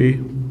 Adjoint of A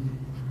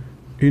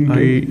into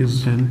A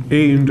is A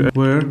into A,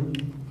 where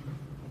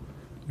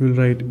you will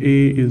write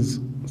A is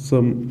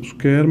some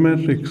square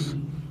matrix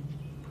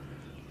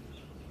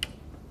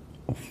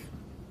of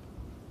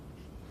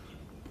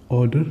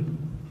order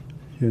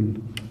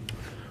n.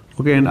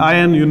 Okay, and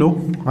In, you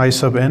know, I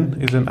sub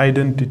n is an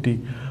identity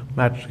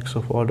matrix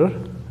of order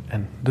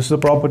n. This is the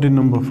property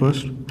number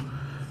first.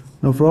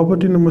 Now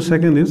property number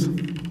second is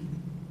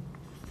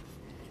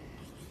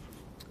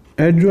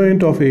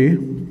adjoint of A,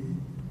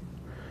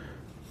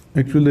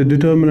 actually the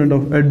determinant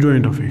of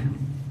adjoint of A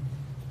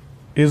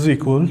is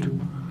equal to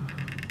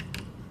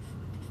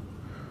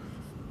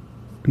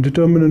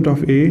determinant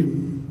of A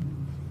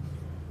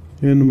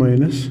n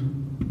minus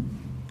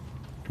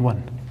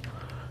 1.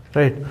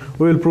 Right,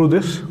 we will prove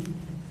this.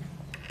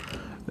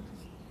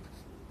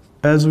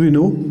 As we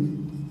know,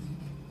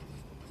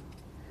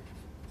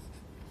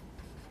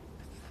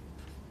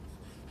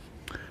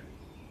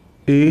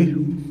 A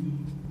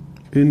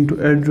into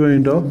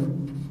adjoint of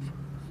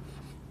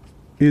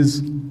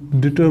is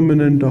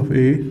determinant of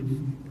A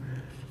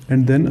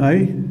and then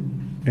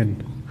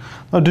In.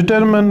 Now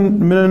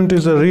determinant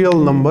is a real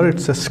number,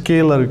 it's a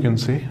scalar, you can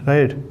say,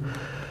 right?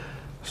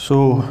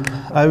 So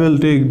I will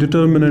take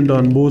determinant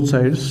on both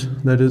sides,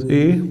 that is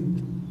A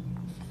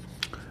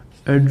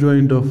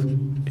adjoint of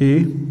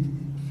A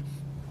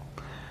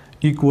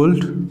equal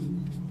to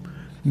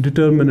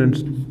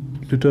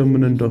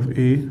determinant of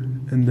A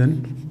and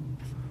then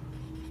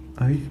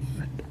I,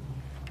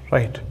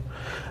 right.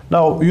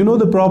 Now you know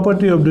the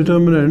property of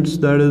determinants,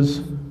 that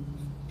is,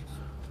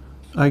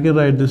 I can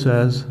write this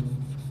as,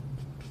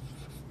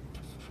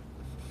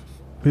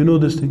 you know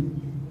this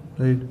thing,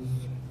 right?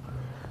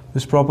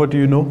 This property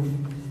you know,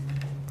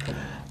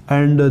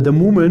 and the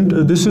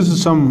moment this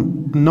is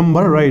some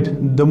number, right?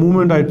 The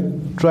moment I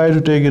try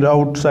to take it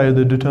outside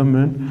the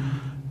determinant,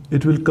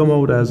 it will come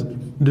out as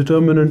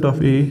determinant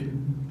of A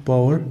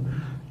power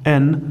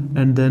n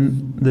and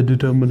then the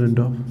determinant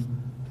of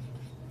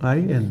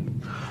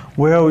in.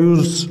 We have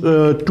used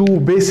two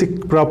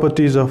basic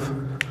properties of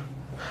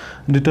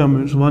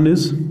determinants. One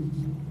is,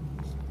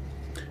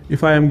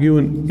 if I am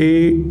given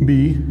A,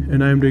 B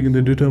and I am taking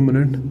the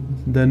determinant,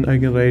 then I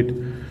can write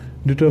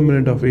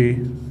determinant of A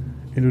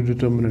into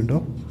determinant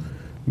of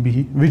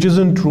B, which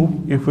isn't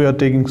true if we are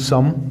taking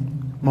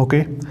sum.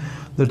 Okay,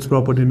 that's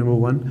property number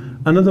one.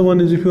 Another one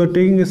is, if you are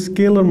taking a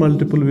scalar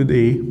multiple with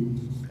A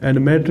and a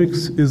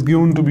matrix is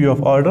given to be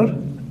of order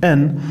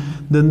n,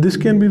 then this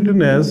can be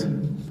written as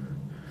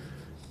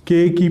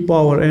k key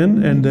power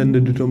n and then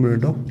the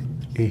determinant of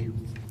A.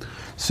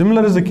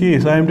 Similar is the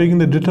case, I am taking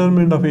the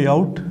determinant of A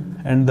out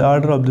and the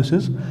order of this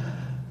is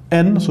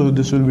n, so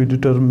this will be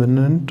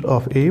determinant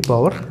of A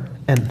power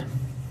n.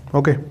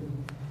 Okay.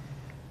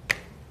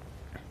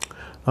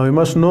 Now we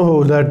must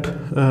know that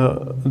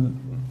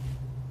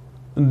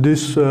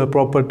this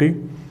property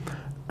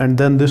and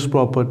then this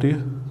property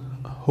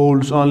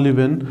holds only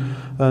when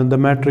the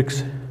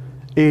matrix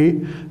A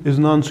is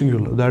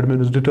non-singular. That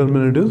means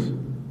determinant is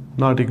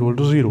not equal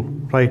to 0,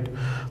 right?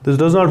 This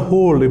does not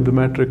hold if the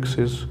matrix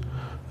is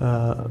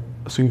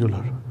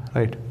singular,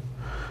 right?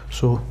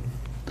 So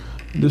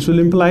this will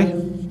imply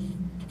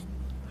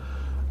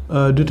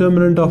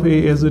determinant of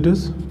A as it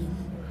is,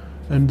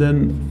 and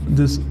then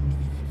this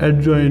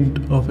adjoint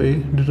of A,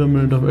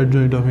 determinant of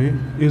adjoint of A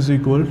is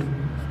equal to,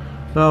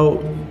 now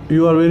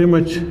you are very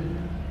much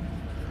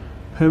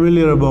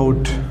familiar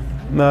about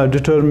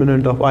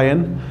determinant of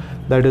in,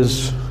 that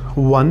is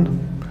 1.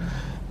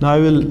 Now I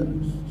will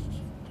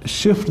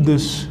shift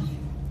this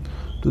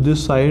to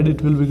this side,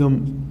 it will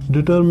become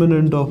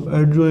determinant of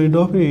adjoint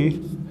of A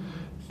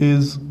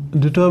is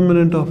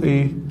determinant of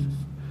A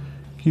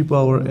key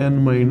power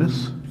n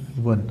minus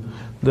 1.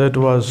 That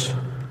was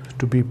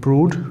to be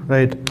proved,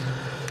 right?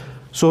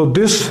 So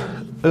this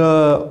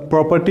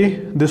property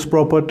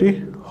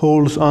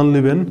holds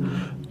only when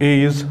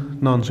A is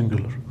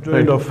non-singular.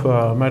 Adjoint of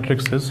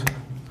matrices,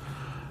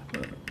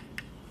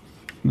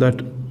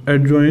 that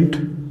adjoint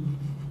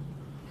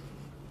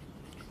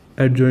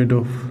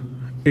of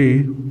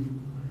A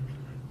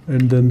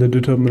and then the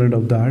determinant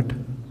of that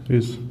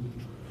is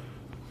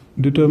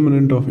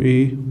determinant of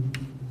A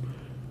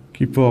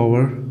key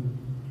power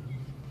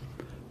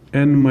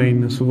n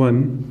minus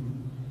 1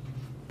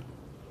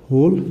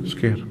 whole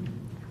square.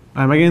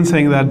 I am again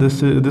saying that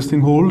this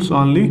thing holds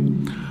only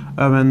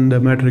when the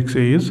matrix A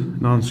is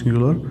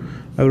non-singular.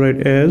 I will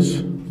write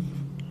as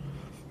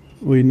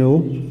we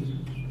know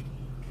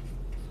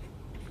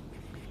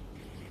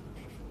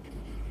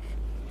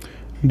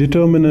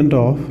determinant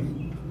of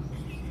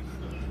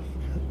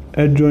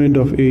adjoint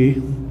of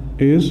A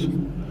is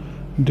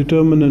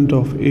determinant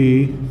of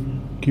A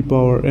key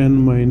power n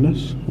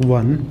minus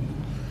 1.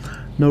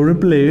 Now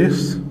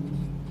replace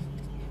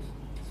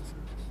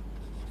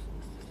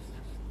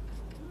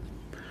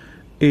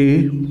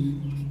A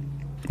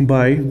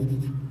by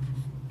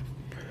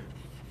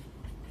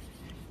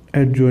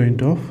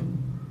adjoint of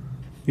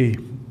A.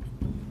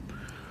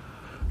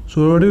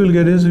 So what you will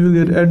get is, you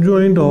will get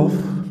adjoint of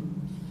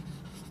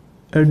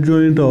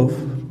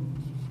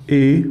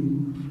A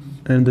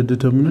and the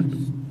determinant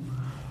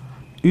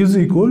is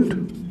equal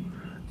to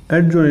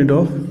adjoint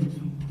of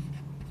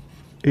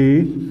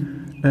A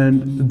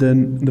and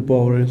then the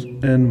power is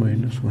n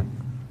minus 1.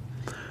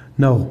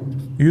 Now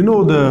you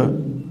know the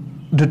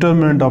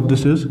determinant of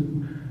this is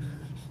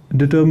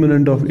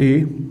determinant of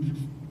A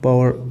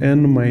power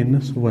n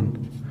minus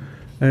 1,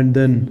 and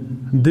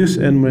then this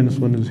n minus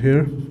 1 is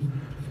here,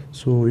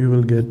 so you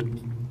will get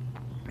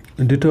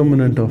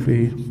determinant of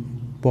A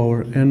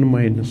power n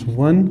minus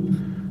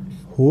 1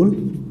 whole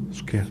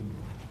square.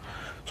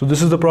 So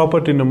this is the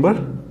property number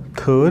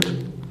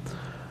 3rd.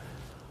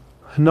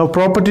 Now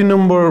property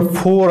number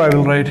 4 I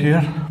will write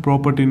here.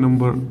 Property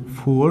number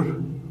 4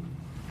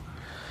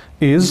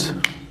 is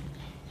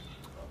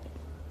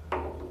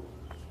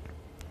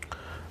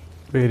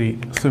very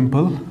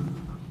simple.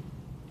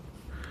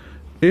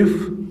 If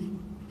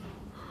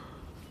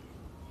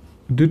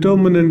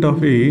determinant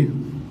of A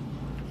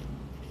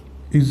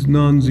is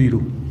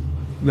non-zero,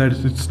 that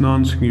is, it's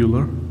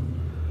non-singular,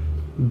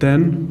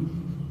 then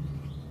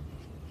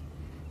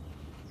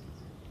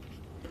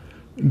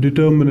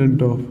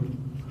determinant of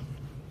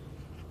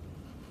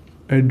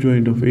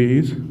adjoint of A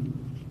is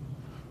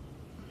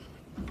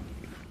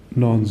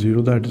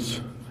non-zero, that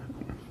is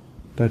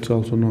that's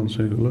also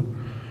non-singular.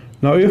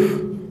 Now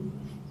if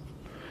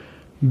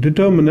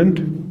determinant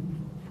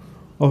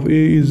of A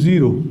is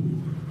 0,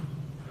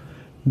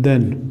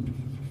 then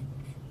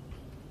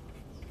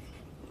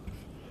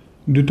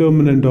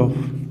determinant of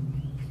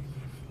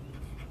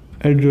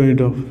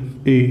adjoint of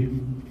A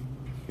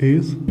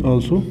is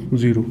also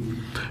 0.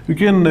 You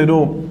can,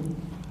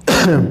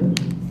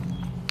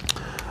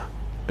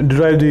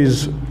 derive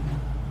these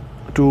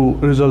two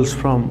results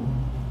from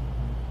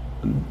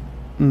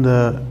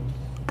the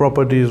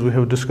properties we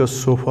have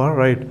discussed so far,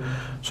 right?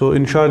 So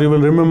in short, you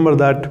will remember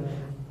that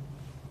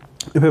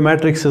if a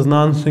matrix is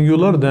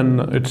non-singular, then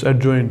its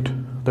adjoint,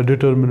 the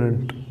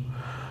determinant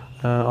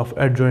of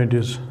adjoint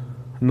is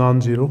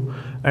non-zero,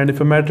 and if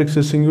a matrix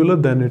is singular,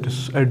 then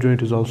its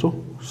adjoint is also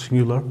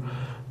singular.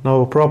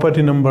 Now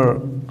property number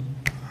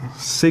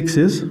 6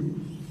 is,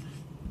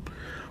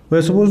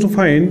 we're supposed to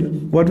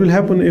find what will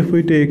happen if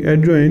we take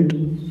adjoint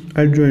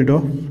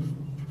of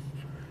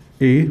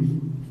A.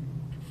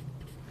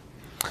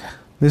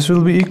 This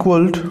will be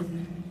equal to,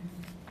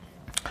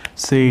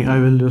 say, I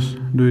will just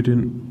do it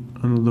in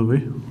another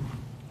way.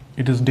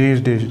 It is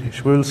dash dash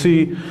dash. We will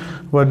see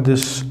what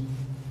this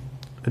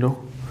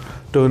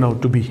turn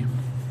out to be,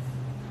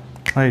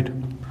 right?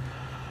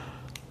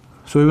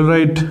 So we will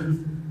write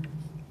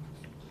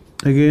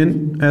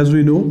again, as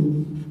we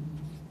know,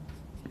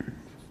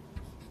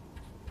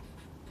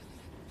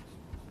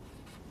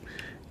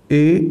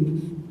 A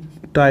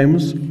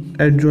times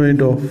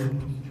adjoint of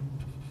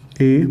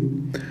A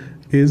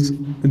is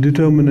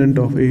determinant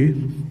of A,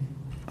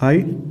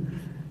 I,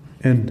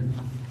 n.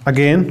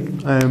 Again,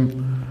 I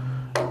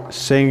am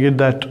saying it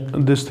that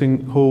this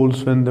thing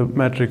holds when the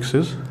matrix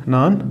is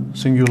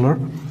non-singular.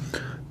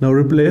 Now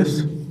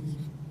replace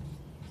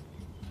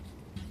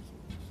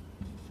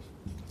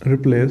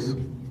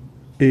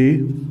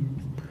A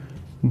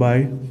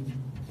by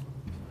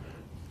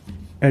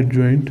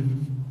adjoint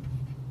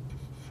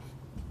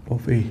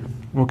of A.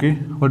 Okay,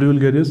 what you will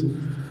get is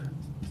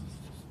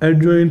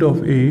adjoint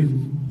of A,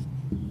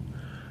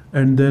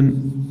 and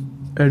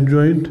then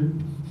adjoint,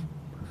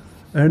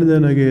 and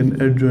then again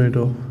adjoint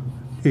of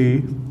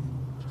A,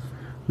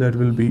 that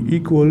will be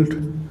equal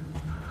to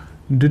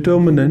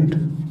determinant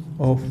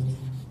of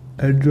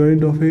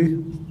adjoint of A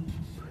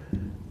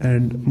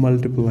and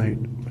multiplied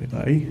by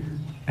I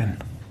n.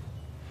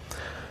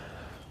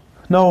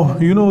 Now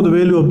you know the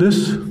value of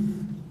this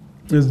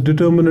is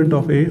determinant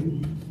of A,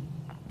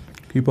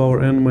 e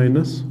power n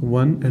minus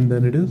 1, and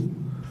then it is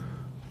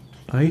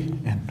I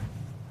n,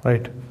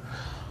 right?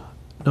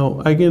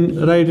 Now I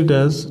can write it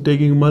as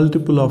taking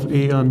multiple of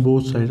A on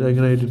both sides. I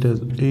can write it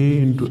as A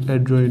into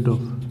adjoint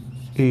of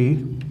A,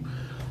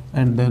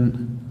 and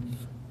then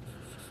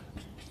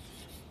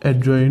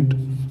adjoint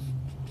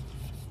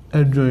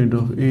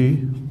of A,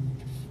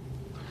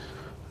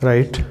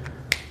 right?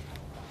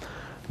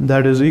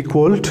 That is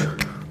equal to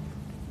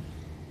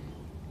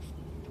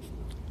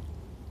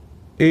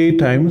A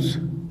times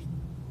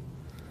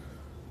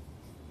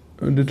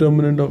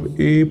determinant of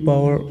A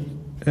power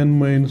n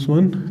minus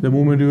 1. The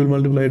moment you will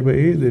multiply it by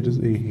A, that is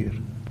A here.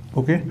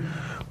 Okay,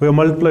 we have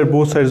multiplied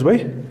both sides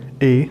by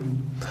A.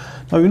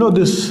 Now you know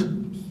this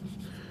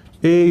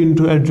A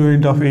into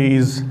adjoint of A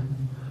is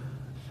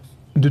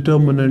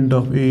determinant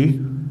of A,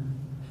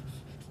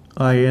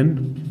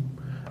 in,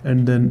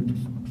 and then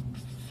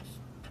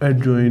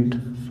adjoint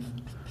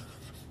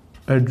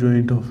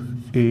of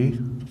A,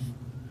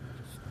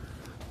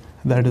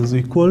 that is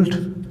equal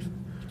to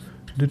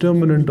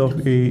determinant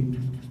of A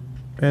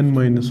n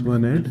minus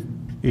 1 and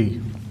A,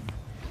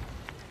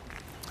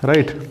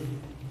 right?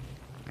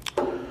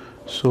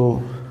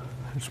 So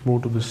let's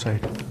move to this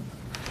side.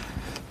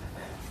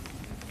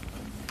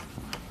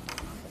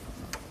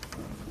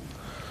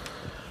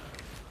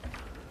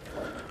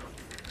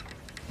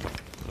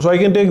 So I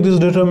can take this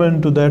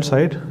determinant to that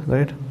side,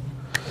 right?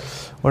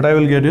 What I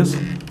will get is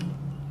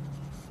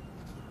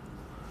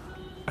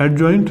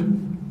adjoint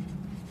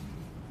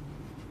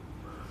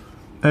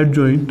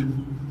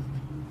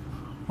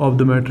of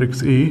the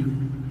matrix A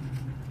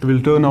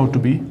will turn out to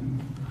be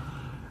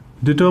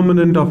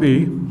determinant of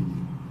A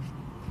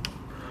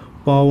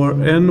power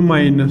n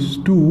minus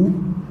 2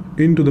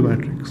 into the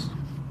matrix.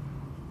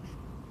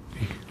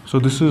 So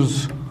this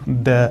is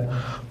the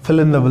fill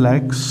in the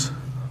blanks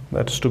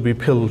that's to be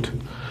filled.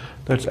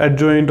 That's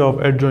adjoint of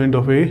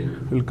A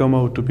will come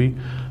out to be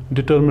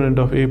determinant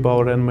of A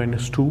power n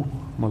minus 2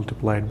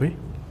 multiplied by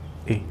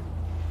A.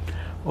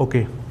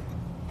 Okay.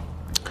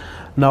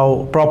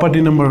 Now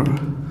property number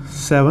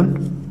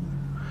 7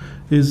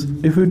 is,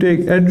 if you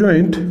take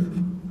adjoint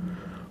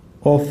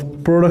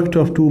of product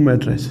of two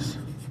matrices,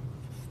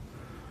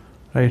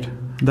 right,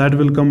 that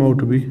will come out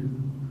to be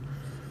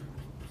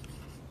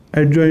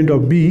adjoint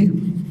of B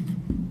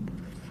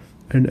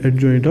and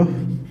adjoint of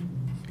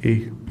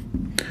A.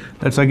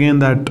 That's again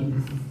that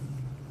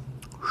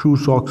shoe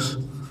socks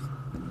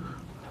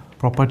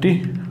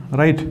property,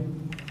 right?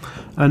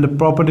 And the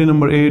property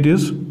number 8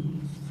 is,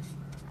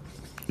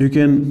 you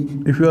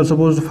can, if you are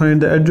supposed to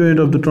find the adjoint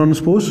of the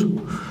transpose,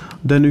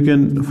 then you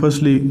can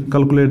firstly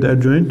calculate the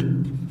adjoint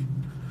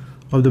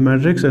of the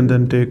matrix and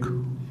then take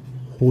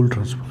whole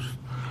transpose.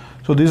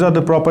 So these are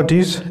the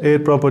properties,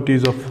 8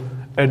 properties of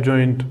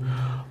adjoint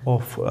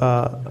of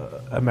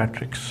a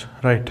matrix,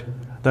 right?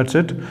 That's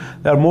it.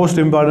 They are most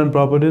important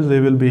properties. They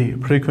will be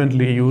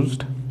frequently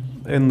used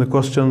in the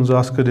questions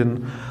asked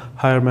in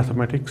higher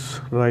mathematics,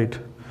 right?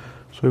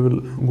 So we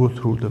will go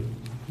through them.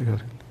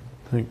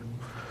 Thank you.